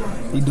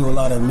he do a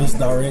lot of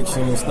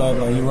misdirection and stuff.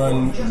 Like he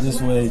run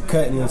this way,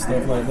 cutting and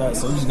stuff like that.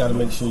 So you just got to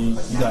make sure you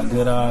got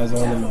good eyes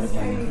on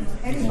him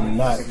and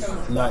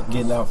not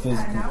getting out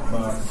physical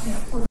by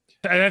him.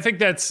 And I think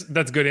that's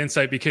good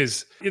insight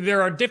because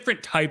there are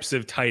different types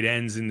of tight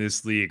ends in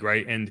this league,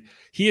 right? And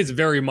he is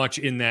very much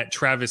in that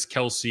Travis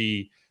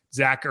Kelce,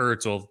 Zach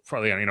Ertz, or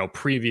probably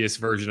previous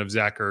version of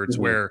Zach Ertz,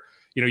 where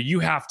you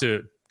have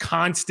to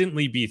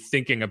constantly be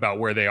thinking about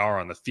where they are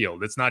on the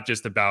field. It's not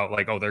just about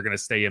they're going to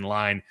stay in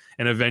line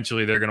and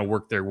eventually they're going to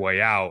work their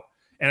way out.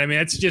 And I mean,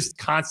 it's just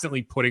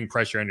constantly putting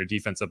pressure on your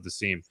defense up the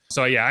seam.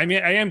 So yeah, I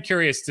mean, I am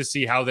curious to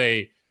see how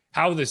the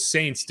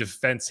Saints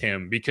defense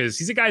him because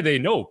he's a guy they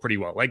know pretty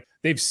well. Like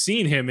they've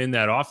seen him in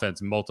that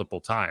offense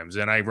multiple times.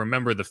 And I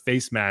remember the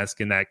face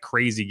mask in that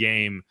crazy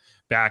game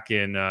back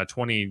in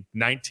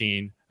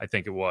 2019, I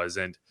think it was.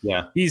 And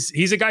yeah,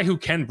 he's a guy who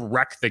can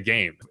wreck the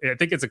game. I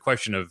think it's a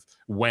question of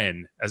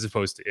when as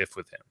opposed to if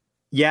with him.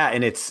 Yeah.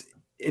 And it's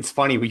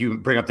funny when you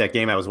bring up that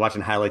game. I was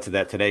watching highlights of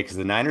that today because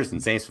the Niners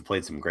and Saints have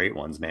played some great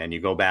ones, man. You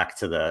go back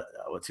to the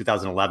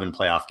 2011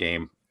 playoff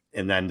game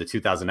and then the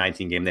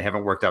 2019 game. They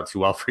haven't worked out too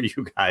well for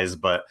you guys,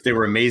 but they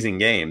were amazing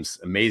games.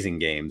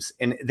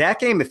 And that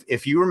game,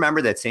 if you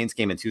remember that Saints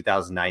game in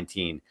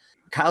 2019,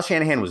 Kyle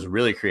Shanahan was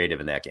really creative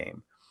in that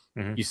game.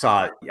 Mm-hmm. You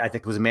saw, I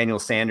think it was Emmanuel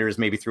Sanders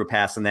maybe threw a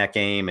pass in that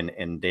game,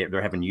 and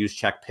they're having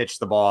Juszczyk pitch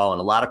the ball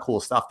and a lot of cool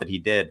stuff that he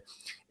did.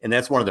 And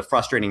that's one of the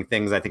frustrating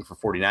things I think for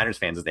 49ers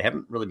fans is they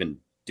haven't really been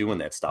doing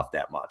that stuff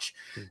that much.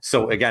 Mm-hmm.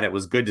 So again, it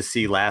was good to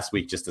see last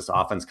week just this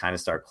offense kind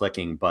of start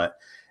clicking. But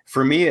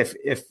for me,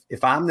 if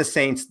I'm the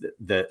Saints,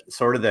 the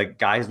sort of the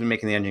guy who's been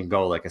making the engine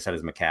go, like I said,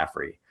 is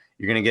McCaffrey.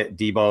 You're going to get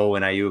Debo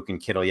and Ayuk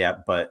and Kittle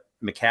yet, but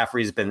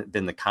McCaffrey's been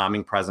the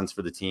calming presence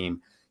for the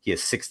team. He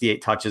has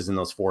 68 touches in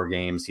those 4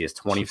 games. He has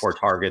 24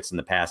 targets in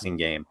the passing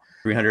game,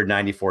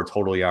 394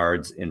 total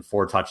yards and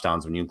 4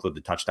 touchdowns when you include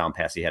the touchdown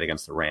pass he had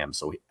against the Rams.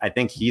 So I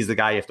think he's the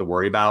guy you have to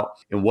worry about.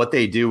 And what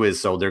they do is,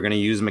 so they're going to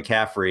use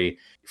McCaffrey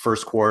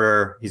first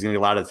quarter. He's going to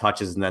get a lot of the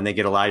touches, and then they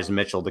get Elijah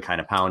Mitchell to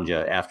kind of pound you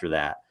after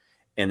that.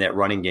 And that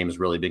running game has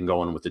really been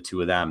going with the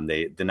two of them.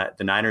 The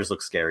Niners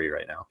look scary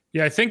right now.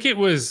 Yeah, I think it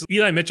was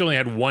Eli Mitchell only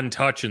had 1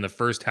 touch in the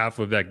first half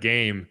of that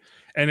game.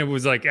 And it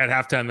was like at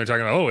halftime, they're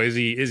talking about, is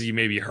he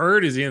maybe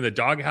hurt? Is he in the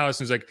doghouse?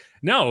 And it's like,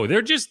 no,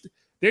 they're just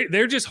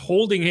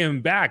holding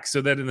him back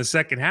so that in the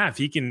second half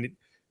he can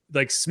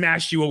like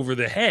smash you over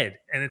the head.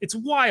 And it's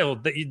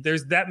wild that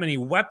there's that many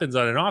weapons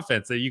on an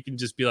offense that you can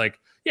just be like,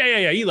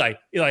 yeah, Eli,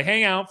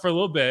 hang out for a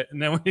little bit. And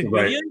then when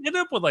he ended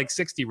up with like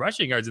 60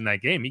 rushing yards in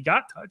that game, he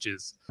got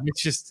touches.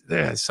 It's just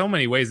there's so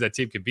many ways that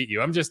team could beat you.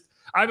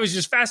 I was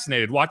just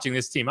fascinated watching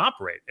this team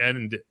operate.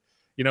 And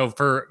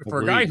for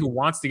a guy who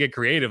wants to get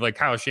creative like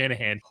Kyle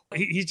Shanahan,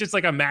 he's just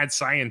like a mad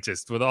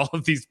scientist with all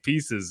of these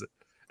pieces.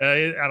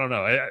 I don't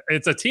know.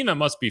 It's a team that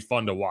must be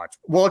fun to watch.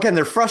 Well, again,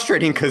 they're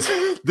frustrating because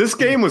this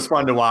game was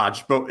fun to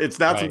watch, but it's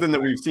not something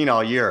that we've seen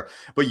all year.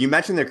 But you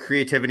mentioned the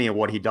creativity of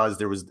what he does.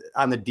 There was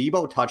on the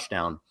Debo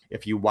touchdown.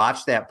 If you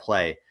watch that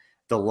play,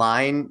 the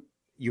line,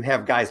 you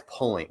have guys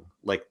pulling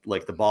like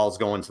the ball's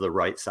going to the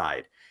right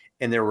side.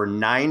 And there were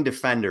 9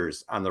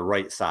 defenders on the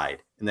right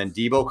side. And then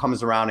Debo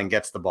comes around and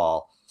gets the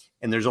ball.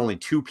 And there's only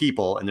 2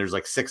 people, and there's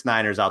like 6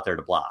 Niners out there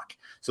to block.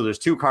 So there's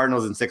 2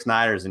 Cardinals and 6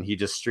 Niners, and he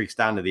just streaks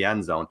down to the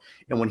end zone.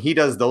 And when he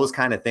does those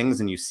kind of things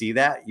and you see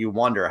that, you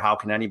wonder, how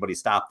can anybody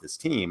stop this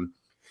team?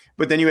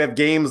 But then you have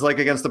games like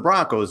against the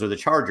Broncos or the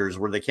Chargers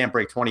where they can't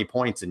break 20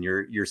 points. And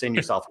you're saying to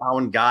yourself, how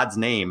in God's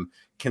name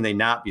can they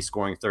not be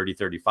scoring 30,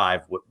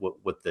 35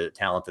 with the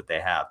talent that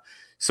they have?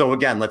 So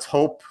again, let's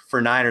hope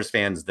for Niners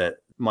fans that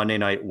Monday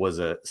night was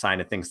a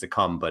sign of things to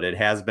come, but it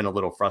has been a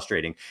little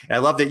frustrating. And I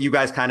love that you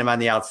guys kind of on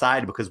the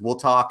outside, because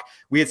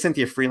we had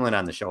Cynthia Freeland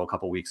on the show a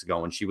couple of weeks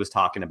ago, and she was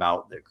talking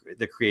about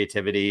the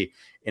creativity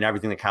and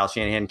everything that Kyle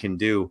Shanahan can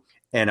do.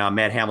 And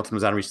Matt Hamilton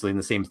was on recently in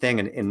the same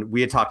thing. And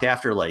we had talked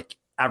after, like,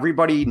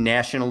 everybody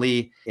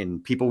nationally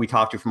and people we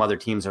talked to from other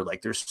teams are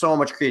like, there's so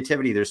much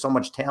creativity, there's so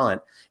much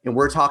talent. And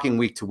we're talking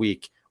week to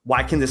week.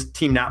 Why can this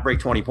team not break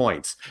 20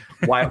 points?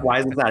 Why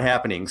is this not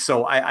happening?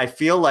 So I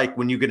feel like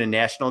when you get a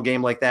national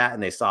game like that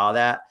and they saw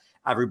that,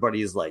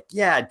 everybody is like,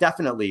 yeah,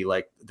 definitely.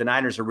 Like, the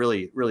Niners are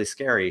really, really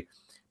scary.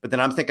 But then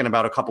I'm thinking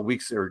about a couple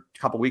weeks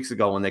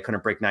ago when they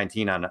couldn't break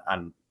 19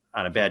 on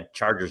a bad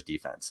Chargers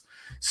defense.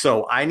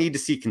 So I need to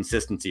see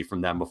consistency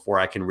from them before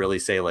I can really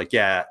say, like,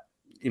 yeah,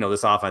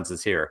 this offense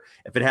is here.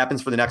 If it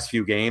happens for the next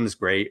few games,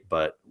 great,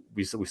 but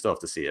we still have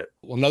to see it.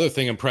 Well, another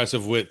thing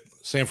impressive with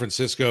San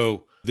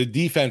Francisco, the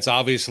defense,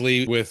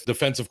 obviously, with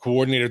defensive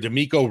coordinator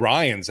DeMeco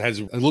Ryans,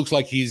 it looks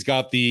like he's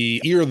got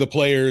the ear of the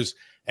players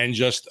and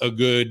just a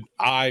good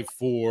eye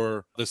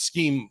for the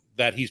scheme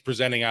that he's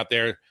presenting out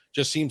there.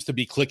 Just seems to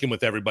be clicking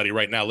with everybody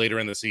right now later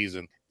in the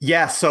season.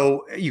 Yeah,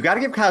 so you got to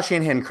give Kyle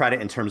Shanahan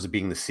credit in terms of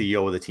being the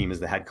CEO of the team as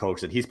the head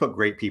coach, that he's put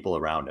great people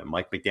around him.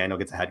 Mike McDaniel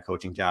gets a head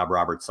coaching job,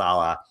 Robert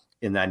Saleh,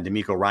 and then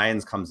DeMeco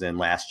Ryans comes in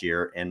last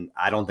year, and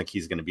I don't think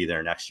he's going to be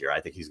there next year.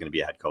 I think he's going to be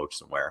a head coach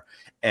somewhere.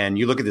 And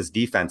you look at this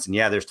defense, and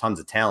yeah, there's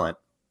tons of talent,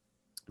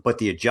 but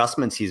the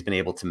adjustments he's been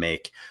able to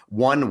make,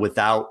 one,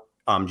 without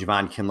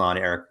Javon Kinlaw and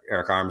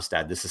Eric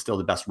Armstead, this is still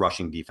the best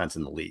rushing defense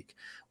in the league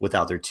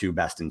without their two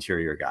best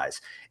interior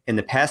guys. In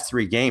the past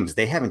 3 games,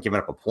 they haven't given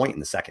up a point in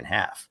the second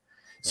half.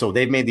 So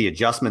they've made the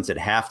adjustments at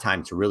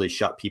halftime to really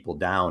shut people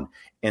down.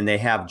 And they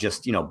have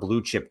just,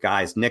 blue chip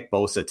guys. Nick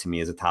Bosa, to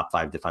me, is a top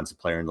 5 defensive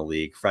player in the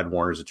league. Fred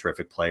Warner is a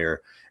terrific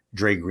player.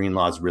 Dre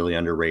Greenlaw is really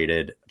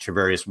underrated.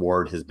 Travarius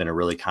Ward has been a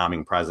really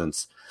calming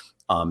presence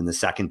in the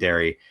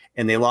secondary.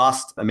 And they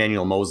lost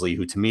Emmanuel Mosley,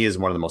 who to me is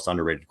one of the most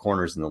underrated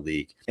corners in the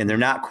league. And they're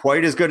not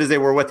quite as good as they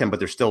were with him, but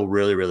they're still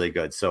really, really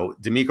good. So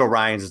DeMeco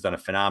Ryans has done a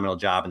phenomenal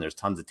job, and there's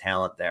tons of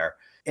talent there.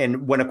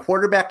 And when a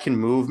quarterback can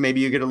move,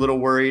 maybe you get a little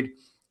worried.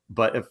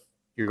 But if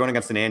you're going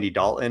against an Andy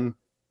Dalton,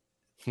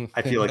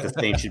 I feel like the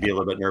Saints should be a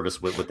little bit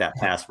nervous with that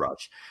pass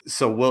rush.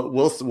 So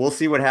we'll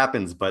see what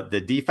happens. But the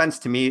defense,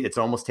 to me, it's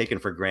almost taken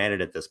for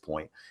granted at this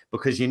point,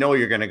 because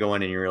you're going to go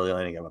in and you're really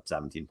only going to give up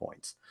 17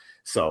 points.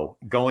 So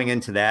going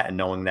into that and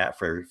knowing that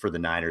for the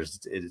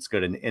Niners, it's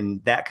good.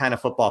 And that kind of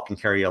football can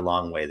carry you a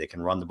long way. They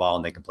can run the ball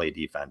and they can play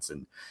defense,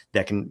 and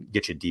that can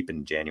get you deep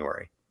in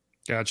January.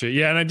 Gotcha.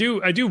 Yeah, and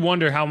I do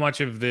wonder how much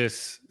of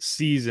this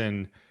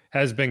season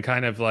has been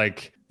kind of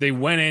like they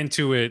went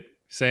into it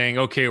saying,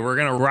 okay, we're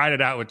going to ride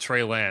it out with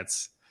Trey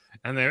Lance.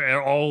 And there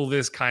all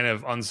this kind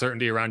of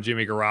uncertainty around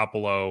Jimmy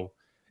Garoppolo.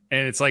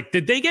 And it's like,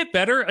 did they get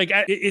better? Like,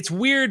 it's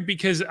weird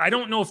because I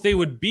don't know if they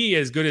would be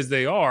as good as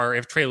they are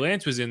if Trey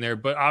Lance was in there,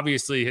 but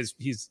obviously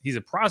he's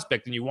a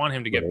prospect and you want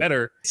him to get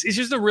better. It's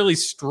just a really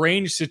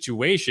strange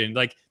situation.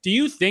 Like, do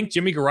you think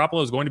Jimmy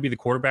Garoppolo is going to be the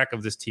quarterback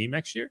of this team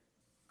next year?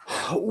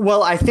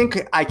 Well, I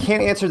think I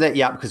can't answer that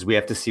yet because we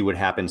have to see what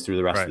happens through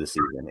the rest of the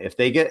season. If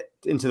they get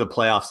into the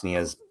playoffs and he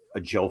has a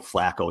Joe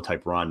Flacco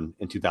type run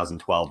in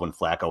 2012 when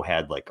Flacco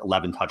had like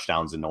 11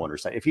 touchdowns and no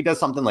interception, if he does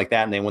something like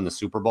that and they win the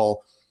Super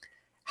Bowl,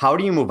 how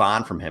do you move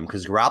on from him?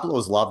 Because Garoppolo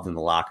is loved in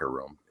the locker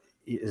room.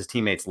 His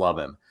teammates love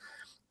him.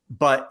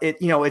 But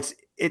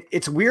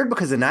it's weird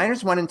because the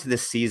Niners went into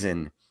this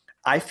season,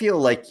 I feel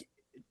like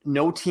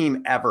no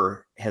team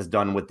ever has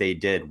done what they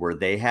did, where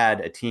they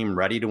had a team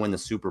ready to win the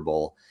Super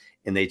Bowl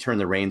and they turn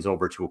the reins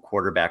over to a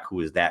quarterback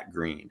who is that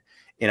green.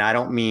 And I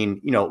don't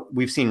mean,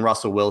 we've seen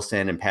Russell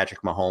Wilson and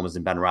Patrick Mahomes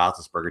and Ben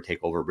Roethlisberger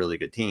take over really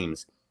good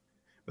teams,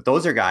 but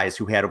those are guys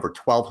who had over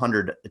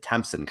 1,200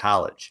 attempts in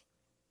college.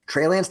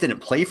 Trey Lance didn't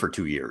play for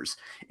 2 years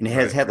and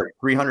has had like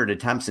 300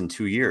 attempts in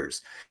 2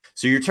 years.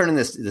 So you're turning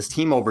this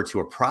team over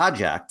to a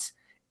project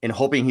and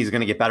hoping he's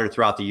going to get better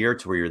throughout the year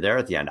to where you're there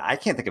at the end. I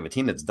can't think of a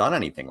team that's done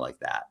anything like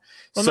that.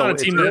 Well, not a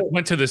team that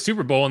went to the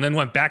Super Bowl and then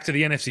went back to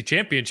the NFC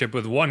Championship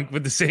with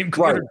the same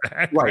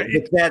quarterback. Right.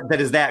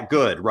 That is that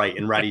good, right,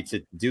 and ready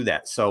to do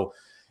that. So,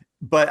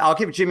 but I'll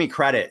give Jimmy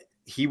credit.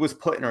 He was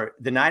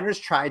the Niners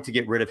tried to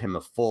get rid of him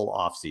a full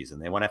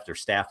offseason. They went after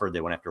Stafford, they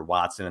went after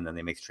Watson, and then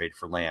they make the trade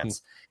for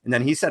Lance. And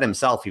then he said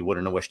himself he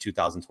wouldn't have wished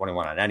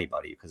 2021 on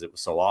anybody because it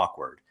was so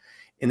awkward.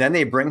 And then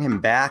they bring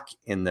him back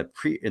in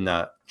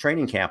the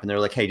training camp, and they're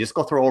like, hey, just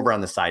go throw over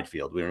on the side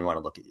field. We don't even want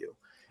to look at you.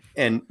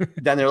 And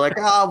then they're like,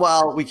 oh,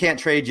 well, we can't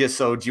trade you.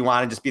 So do you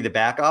want to just be the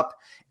backup?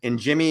 And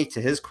Jimmy, to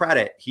his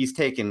credit, he's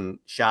taken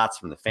shots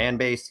from the fan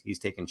base. He's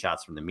taken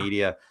shots from the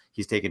media.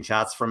 He's taken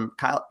shots from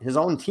his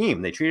own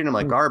team. They treated him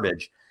like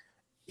garbage.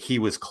 He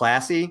was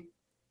classy,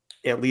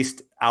 at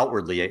least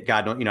outwardly.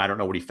 God, I don't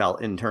know what he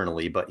felt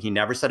internally, but he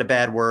never said a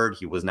bad word.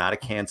 He was not a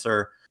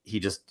cancer. He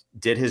just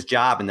did his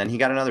job, and then he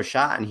got another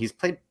shot, and he's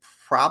played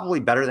probably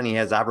better than he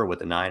has ever with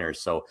the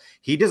Niners. So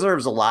he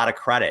deserves a lot of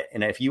credit.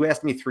 And if you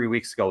asked me 3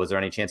 weeks ago, is there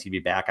any chance he'd be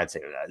back? I'd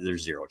say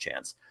there's zero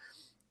chance.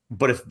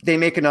 But if they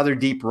make another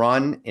deep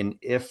run and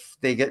if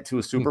they get to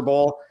a Super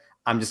Bowl,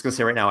 I'm just going to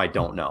say right now, I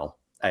don't know.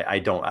 I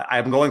don't.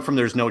 I'm going from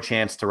there's no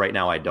chance to right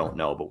now, I don't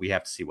know. But we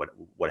have to see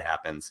what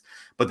happens.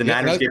 But the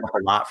Niners gave up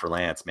a lot for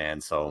Lance, man.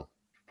 So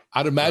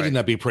I'd imagine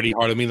that'd be pretty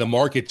hard. I mean, the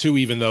market too,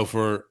 even though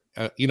for,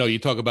 you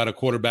talk about a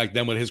quarterback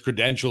then with his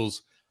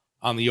credentials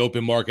on the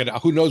open market,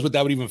 who knows what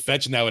that would even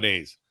fetch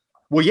nowadays?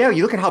 Well, yeah,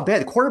 you look at how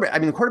bad the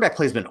quarterback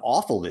play has been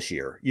awful this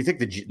year. You think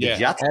the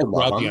Jets would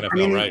love him?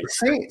 NFL,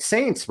 right?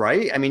 Saints,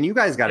 right? I mean, you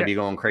guys got to be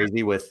going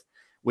crazy with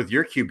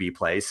your QB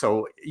play.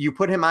 So you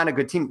put him on a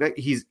good team.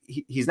 He's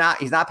not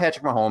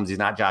Patrick Mahomes. He's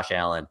not Josh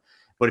Allen.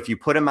 But if you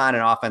put him on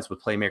an offense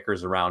with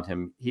playmakers around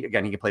him, he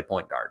can play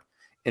point guard.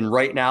 And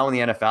right now in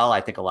the NFL,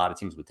 I think a lot of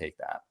teams would take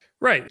that.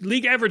 Right.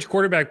 League average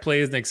quarterback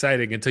play isn't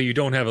exciting until you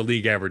don't have a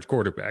league average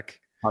quarterback.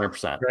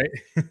 100%. Right.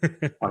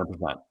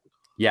 100%.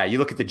 Yeah, you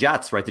look at the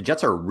Jets, right? The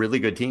Jets are a really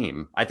good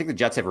team. I think the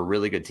Jets have a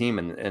really good team,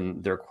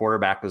 and their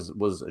quarterback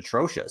was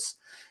atrocious.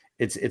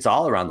 It's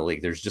all around the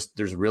league.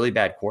 There's really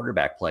bad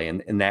quarterback play,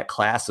 and that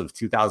class of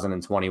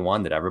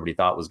 2021 that everybody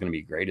thought was going to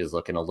be great is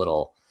looking a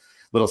little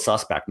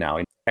suspect now.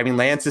 I mean,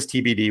 Lance is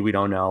TBD. We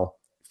don't know.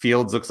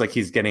 Fields looks like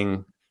he's at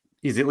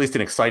least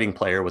an exciting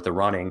player with the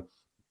running,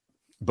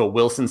 but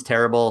Wilson's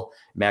terrible.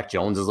 Mac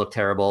Jones has looked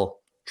terrible.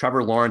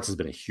 Trevor Lawrence has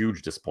been a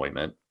huge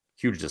disappointment.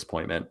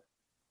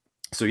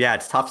 So yeah,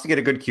 it's tough to get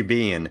a good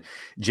QB, and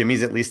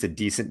Jimmy's at least a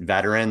decent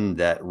veteran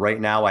that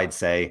right now I'd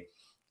say,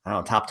 I don't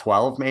know, top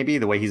 12 maybe,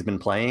 the way he's been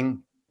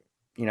playing,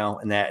 in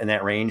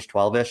that range,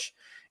 12-ish.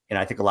 And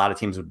I think a lot of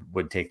teams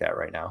would take that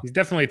right now. He's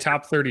definitely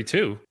top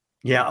 32.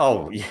 Yeah.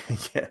 Oh, yeah.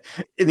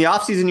 In the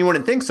offseason, you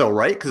wouldn't think so,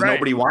 right? Because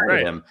nobody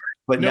wanted him.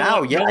 But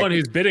no one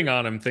who's bidding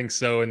on him thinks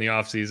so in the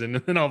offseason.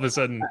 And then all of a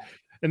sudden,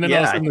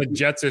 the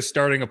Jets are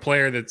starting a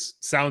player that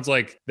sounds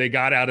like they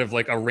got out of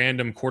like a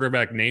random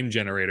quarterback name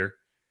generator.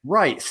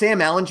 Right. Sam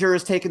Ehlinger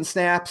has taken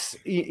snaps.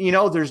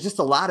 There's just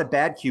a lot of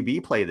bad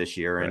QB play this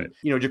year. And,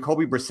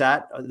 Jacoby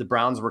Brissett, the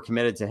Browns were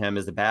committed to him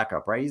as the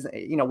backup, right? He's,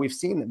 we've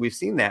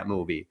seen that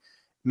movie.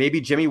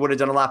 Maybe Jimmy would have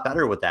done a lot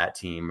better with that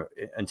team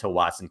until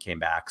Watson came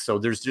back. So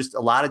there's just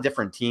a lot of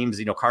different teams.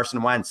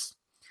 Carson Wentz,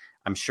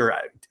 I'm sure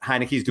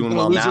Heineke's doing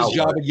well now. His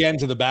job again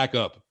to the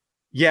backup.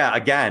 Yeah,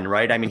 again,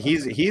 right? I mean,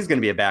 he's going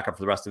to be a backup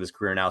for the rest of his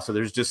career now. So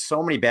there's just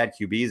so many bad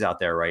QBs out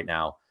there right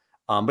now.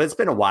 But it's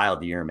been a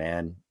wild year,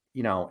 man.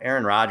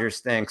 Aaron Rodgers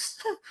stinks.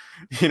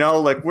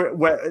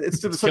 It's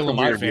just such a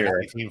weird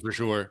year team for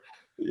sure.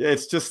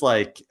 It's just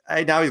like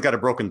now he's got a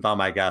broken thumb,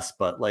 I guess.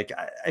 But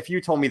if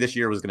you told me this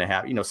year was going to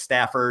have,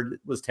 Stafford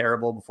was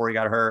terrible before he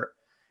got hurt.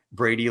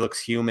 Brady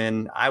looks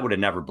human. I would have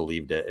never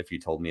believed it if you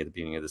told me at the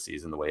beginning of the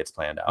season the way it's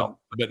planned out.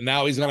 But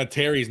now he's on a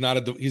tear. He's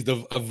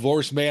the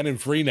divorced man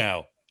and free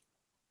now.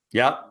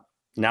 Yep.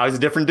 Now he's a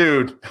different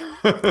dude.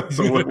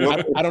 So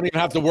I don't even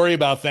have to worry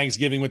about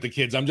Thanksgiving with the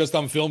kids. I'm just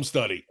on film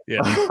study.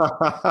 Yeah.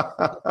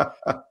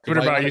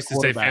 Twitter bot used to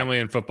say family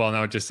and football.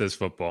 Now it just says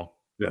football.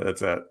 Yeah,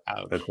 that's it.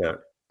 Ouch. That's it.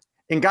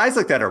 And guys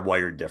like that are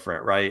wired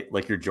different, right?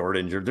 Like your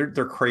Jordans,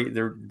 they're crazy.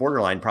 They're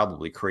borderline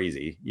probably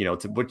crazy,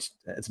 which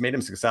it's made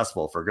them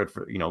successful good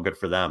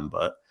for them.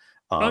 But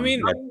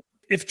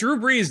if Drew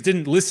Brees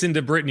didn't listen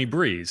to Brittany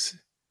Breeze,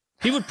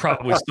 he would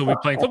probably still be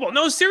playing football.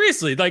 No,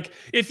 seriously. Like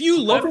if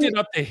you left it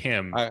up to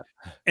him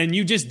and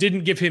you just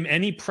didn't give him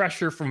any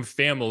pressure from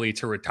family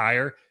to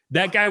retire,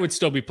 that guy would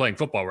still be playing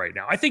football right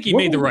now. I think he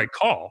made the right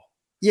call.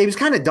 Yeah, he was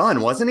kind of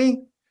done, wasn't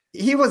he?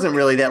 He wasn't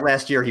really that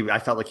last year. I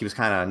felt like he was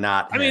kind of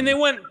not. I mean, they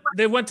went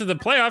to the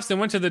playoffs. They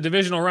went to the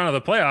divisional round of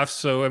the playoffs.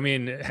 So, I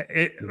mean,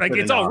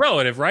 it's all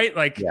relative, right?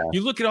 Like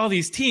you look at all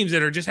these teams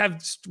that are just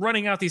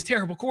running out these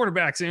terrible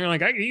quarterbacks and you're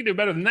like, he can do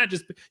better than that.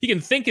 Just he can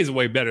think his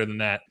way better than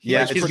that.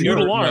 Yeah. His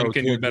noodle arm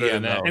can do better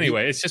than that.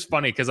 Anyway, it's just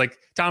funny because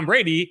Tom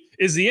Brady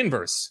is the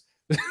inverse.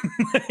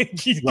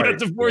 He got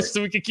divorced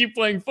so we could keep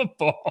playing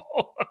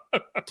football.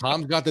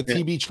 Tom's got the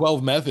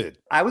TB12 method.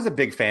 I've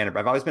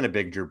always been a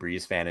big Drew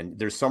Brees fan, and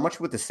there's so much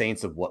with the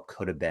Saints of what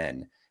could have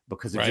been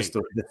because of just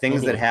the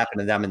things that happened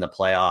to them in the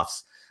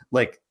playoffs.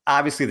 Like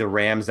obviously the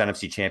Rams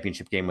NFC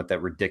Championship game with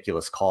that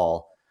ridiculous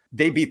call,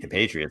 they beat the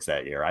Patriots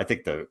that year. I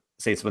think the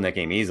Saints win that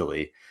game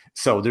easily.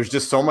 So there's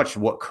just so much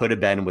what could have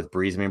been with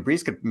Brees. I mean,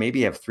 Brees could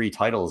maybe have 3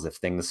 titles if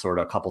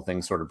a couple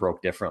things sort of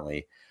broke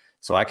differently.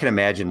 So I can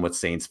imagine with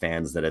Saints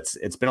fans that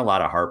it's been a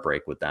lot of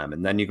heartbreak with them.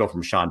 And then you go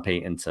from Sean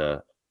Payton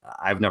to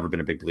I've never been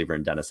a big believer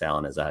in Dennis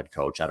Allen as a head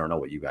coach. I don't know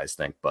what you guys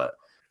think, but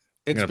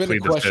it's been a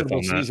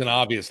questionable season,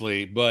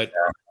 obviously. But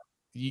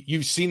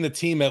you've seen the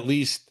team at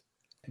least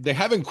they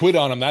haven't quit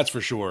on him, that's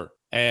for sure.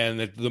 And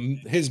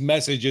his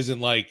message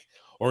isn't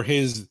or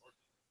his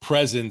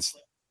presence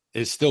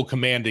is still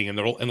commanding in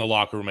the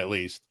locker room at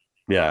least.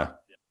 Yeah.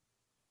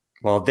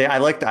 Well, I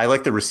like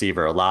the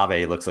receiver.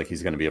 Olave looks like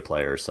he's going to be a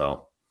player.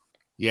 So.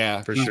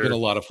 Yeah, he's been a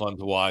lot of fun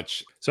to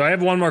watch. So I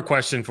have one more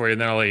question for you, and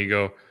then I'll let you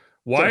go.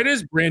 Why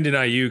does Brandon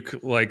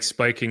Ayuk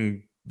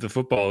spiking the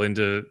football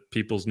into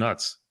people's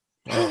nuts?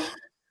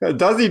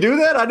 Does he do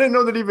that? I didn't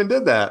know that he even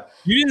did that.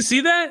 You didn't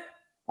see that?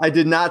 I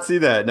did not see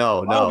that.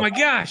 No. Oh my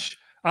gosh.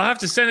 I'll have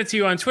to send it to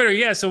you on Twitter.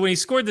 Yeah. So when he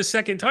scored the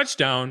second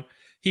touchdown,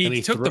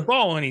 he took the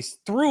ball and he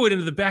threw it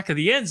into the back of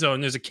the end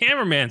zone. There's a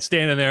cameraman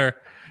standing there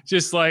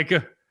just like,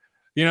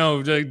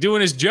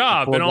 doing his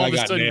job. And all of a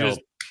sudden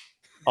just.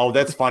 Oh,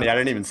 that's funny. I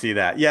didn't even see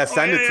that. Yeah,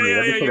 send it to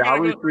me. I'll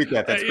retweet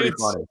that. That's pretty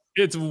funny.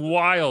 It's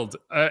wild.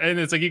 And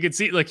it's like you could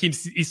see, like he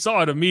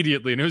saw it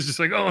immediately and it was just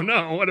like, oh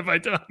no, what have I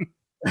done?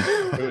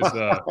 It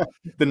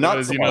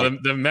was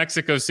the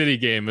Mexico City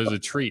game was a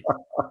treat.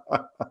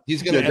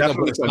 He's going to end up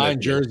with a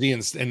signed jersey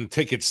and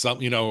tickets,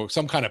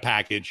 some kind of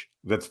package.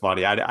 That's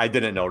funny. I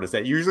didn't notice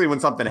that. Usually when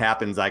something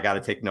happens, I got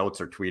to take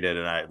notes or tweet it,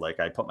 and I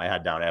put my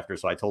head down after.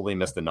 So I totally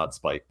missed the nut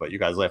spike. But you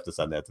guys will have to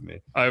send that to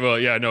me. I will.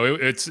 Yeah. No.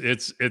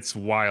 It's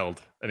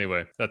wild.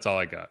 Anyway, that's all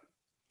I got.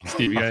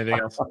 Steve, you got anything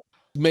else?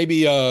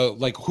 Maybe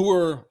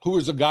who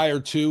is a guy or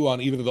two on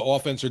either the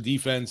offense or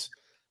defense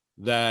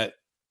that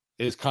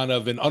is kind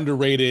of an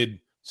underrated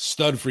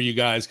stud for you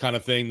guys, kind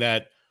of thing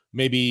that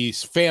maybe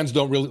fans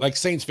don't really like,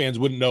 Saints fans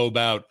wouldn't know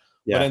about,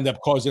 but end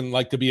up causing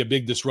to be a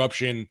big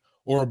disruption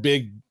or a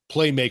big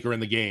playmaker in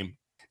the game.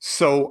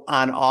 So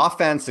on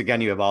offense,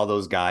 again, you have all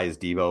those guys,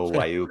 Deebo,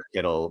 Ayuk,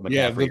 Kittle, McCaffrey.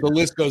 Yeah, the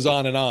list goes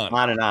on and on.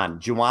 On and on.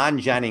 Juwan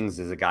Jennings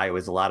is a guy who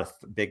has a lot of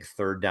big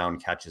third down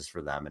catches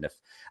for them. And I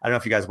don't know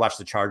if you guys watched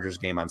the Chargers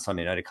game on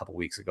Sunday night a couple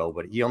weeks ago,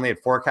 but he only had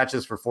 4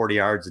 catches for 40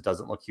 yards. It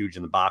doesn't look huge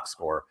in the box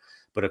score,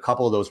 but a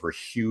couple of those were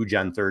huge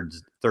on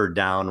third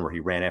down where he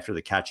ran after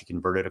the catch. He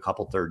converted a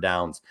couple third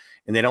downs,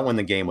 and they don't win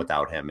the game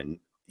without him. And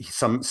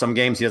some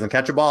games he doesn't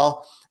catch a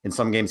ball. In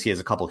some games he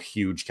has a couple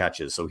huge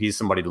catches. So he's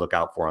somebody to look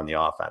out for on the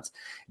offense.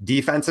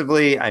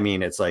 Defensively, I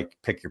mean, it's like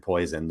pick your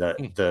poison.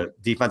 The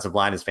defensive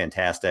line is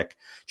fantastic.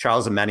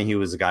 Charles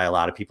Omenihu is a guy a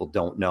lot of people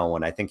don't know,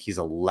 and I think he's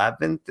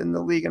 11th in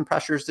the league in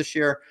pressures this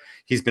year.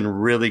 He's been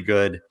really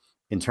good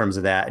in terms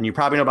of that. And you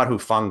probably know about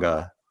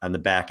Hufanga on the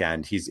back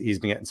end. He's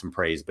been getting some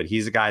praise, but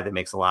he's a guy that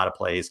makes a lot of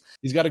plays.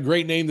 He's got a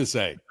great name to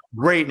say.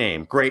 Great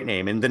name.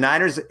 And the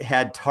Niners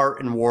had Tart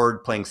and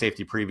Ward playing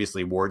safety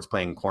previously. Ward's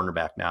playing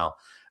cornerback now,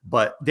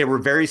 but they were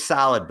very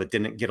solid, but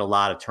didn't get a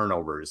lot of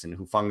turnovers. And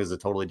Hufanga is a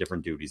totally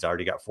different dude. He's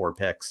already got 4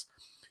 picks.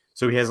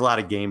 So he has a lot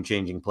of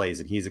game-changing plays,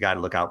 and he's a guy to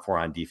look out for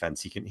on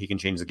defense. He can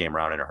change the game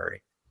around in a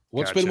hurry.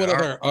 What's been with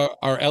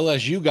our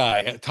LSU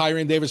guy,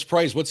 Tyrion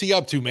Davis-Price? What's he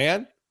up to,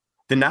 man?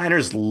 The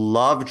Niners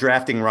love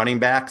drafting running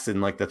backs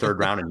in the 3rd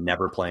round and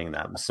never playing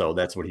them. So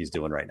that's what he's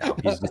doing right now.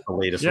 He's just the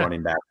latest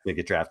running back. They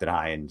get drafted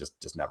high and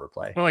just never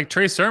play. Well,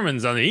 Trey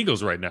Sermon's on the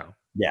Eagles right now.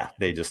 Yeah,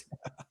 they just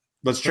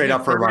let's trade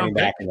up for a running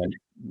back and then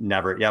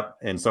never. Yep.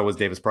 And so was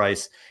Davis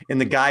Price.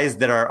 And the guys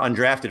that are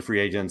undrafted free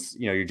agents,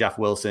 your Jeff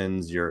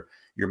Wilsons, your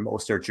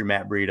Mosterts, your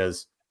Matt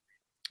Breidas.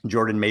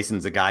 Jordan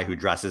Mason's a guy who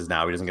dresses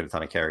now. He doesn't get a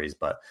ton of carries,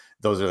 but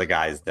those are the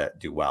guys that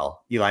do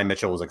well. Eli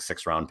Mitchell was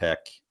 6th round pick.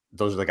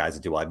 Those are the guys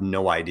that do well. I have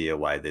no idea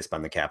why they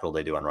spend the capital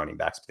they do on running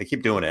backs, but they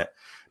keep doing it.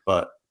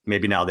 But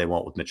maybe now they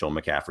won't with Mitchell and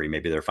McCaffrey.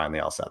 Maybe they're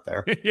finally all set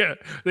there. Yeah,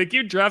 they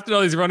keep drafting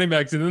all these running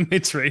backs and then they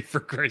trade for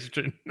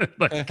Christian.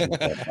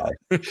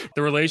 The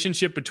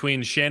relationship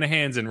between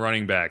Shanahan's and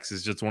running backs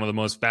is just one of the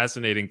most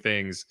fascinating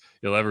things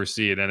you'll ever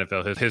see in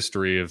NFL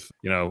history of,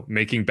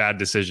 making bad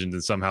decisions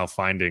and somehow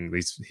finding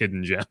these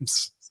hidden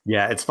gems.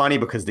 Yeah, it's funny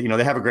because they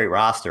have a great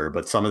roster,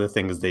 but some of the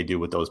things they do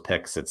with those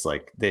picks, it's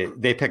like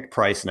they pick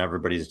Price and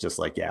everybody's just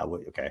like, yeah,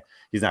 well, okay,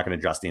 he's not going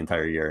to dress the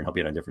entire year and he'll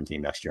be on a different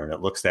team next year, and it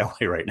looks that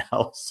way right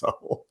now.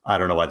 So I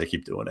don't know why they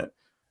keep doing it.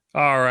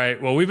 All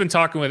right, well, we've been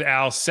talking with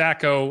Al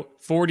Sacco,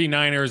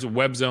 49ers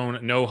Web Zone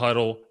No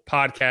Huddle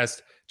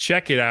podcast.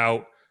 Check it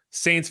out.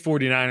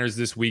 Saints-49ers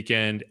this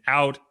weekend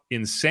out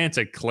in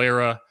Santa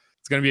Clara.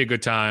 It's going to be a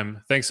good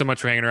time. Thanks so much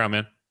for hanging around,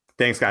 man.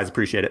 Thanks, guys.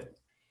 Appreciate it.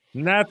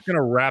 And that's going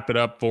to wrap it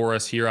up for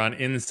us here on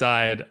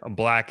Inside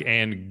Black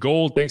and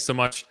Gold. Thanks so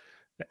much,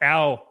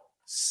 Al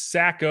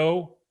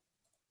Sacco,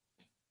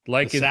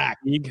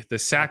 the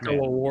Sacco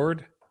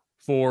Award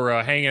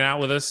for hanging out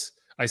with us.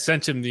 I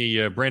sent him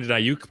the Brandon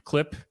Ayuk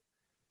clip.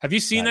 Have you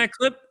seen that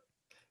clip?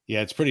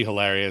 Yeah, it's pretty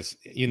hilarious.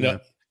 He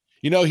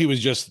was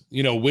just,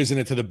 whizzing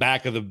it to the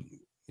back of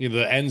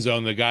the end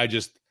zone. The guy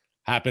just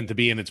happened to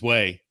be in its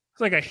way. It's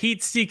like a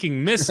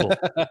heat-seeking missile.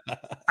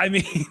 I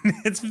mean,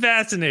 it's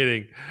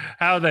fascinating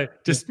how they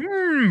just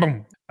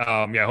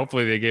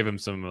hopefully they gave him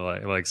some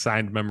like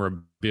signed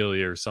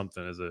memorabilia or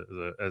something as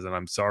an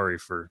I'm sorry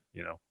for,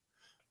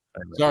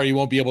 sorry you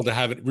won't be able to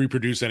have it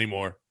reproduce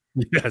anymore.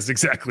 Yes,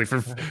 exactly,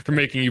 for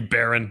making you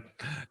barren.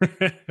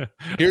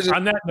 Here's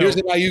an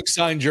Ayuk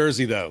signed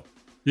jersey though.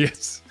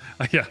 Yes.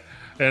 Yeah.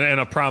 And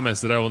a promise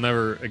that I will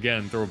never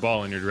again throw a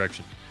ball in your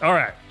direction. All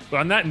right. But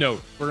on that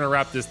note, we're going to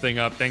wrap this thing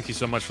up. Thank you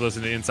so much for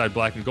listening to Inside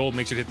Black and Gold.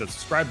 Make sure to hit the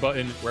subscribe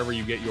button wherever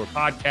you get your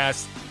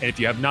podcasts. And if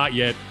you have not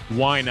yet,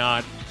 why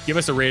not? Give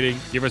us a rating.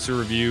 Give us a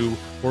review.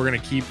 We're going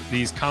to keep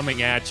these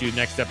coming at you.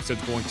 Next episode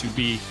is going to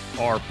be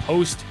our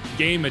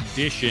post-game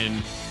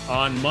edition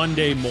on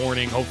Monday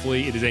morning.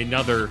 Hopefully it is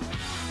another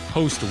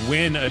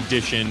post-win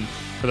edition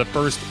for the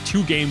first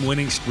 2-game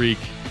winning streak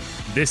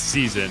this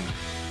season.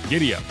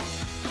 Giddy up.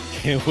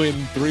 Can't win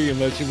 3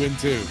 unless you win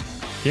 2.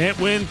 Can't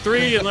win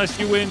 3 unless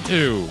you win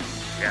 2.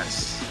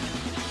 Yes.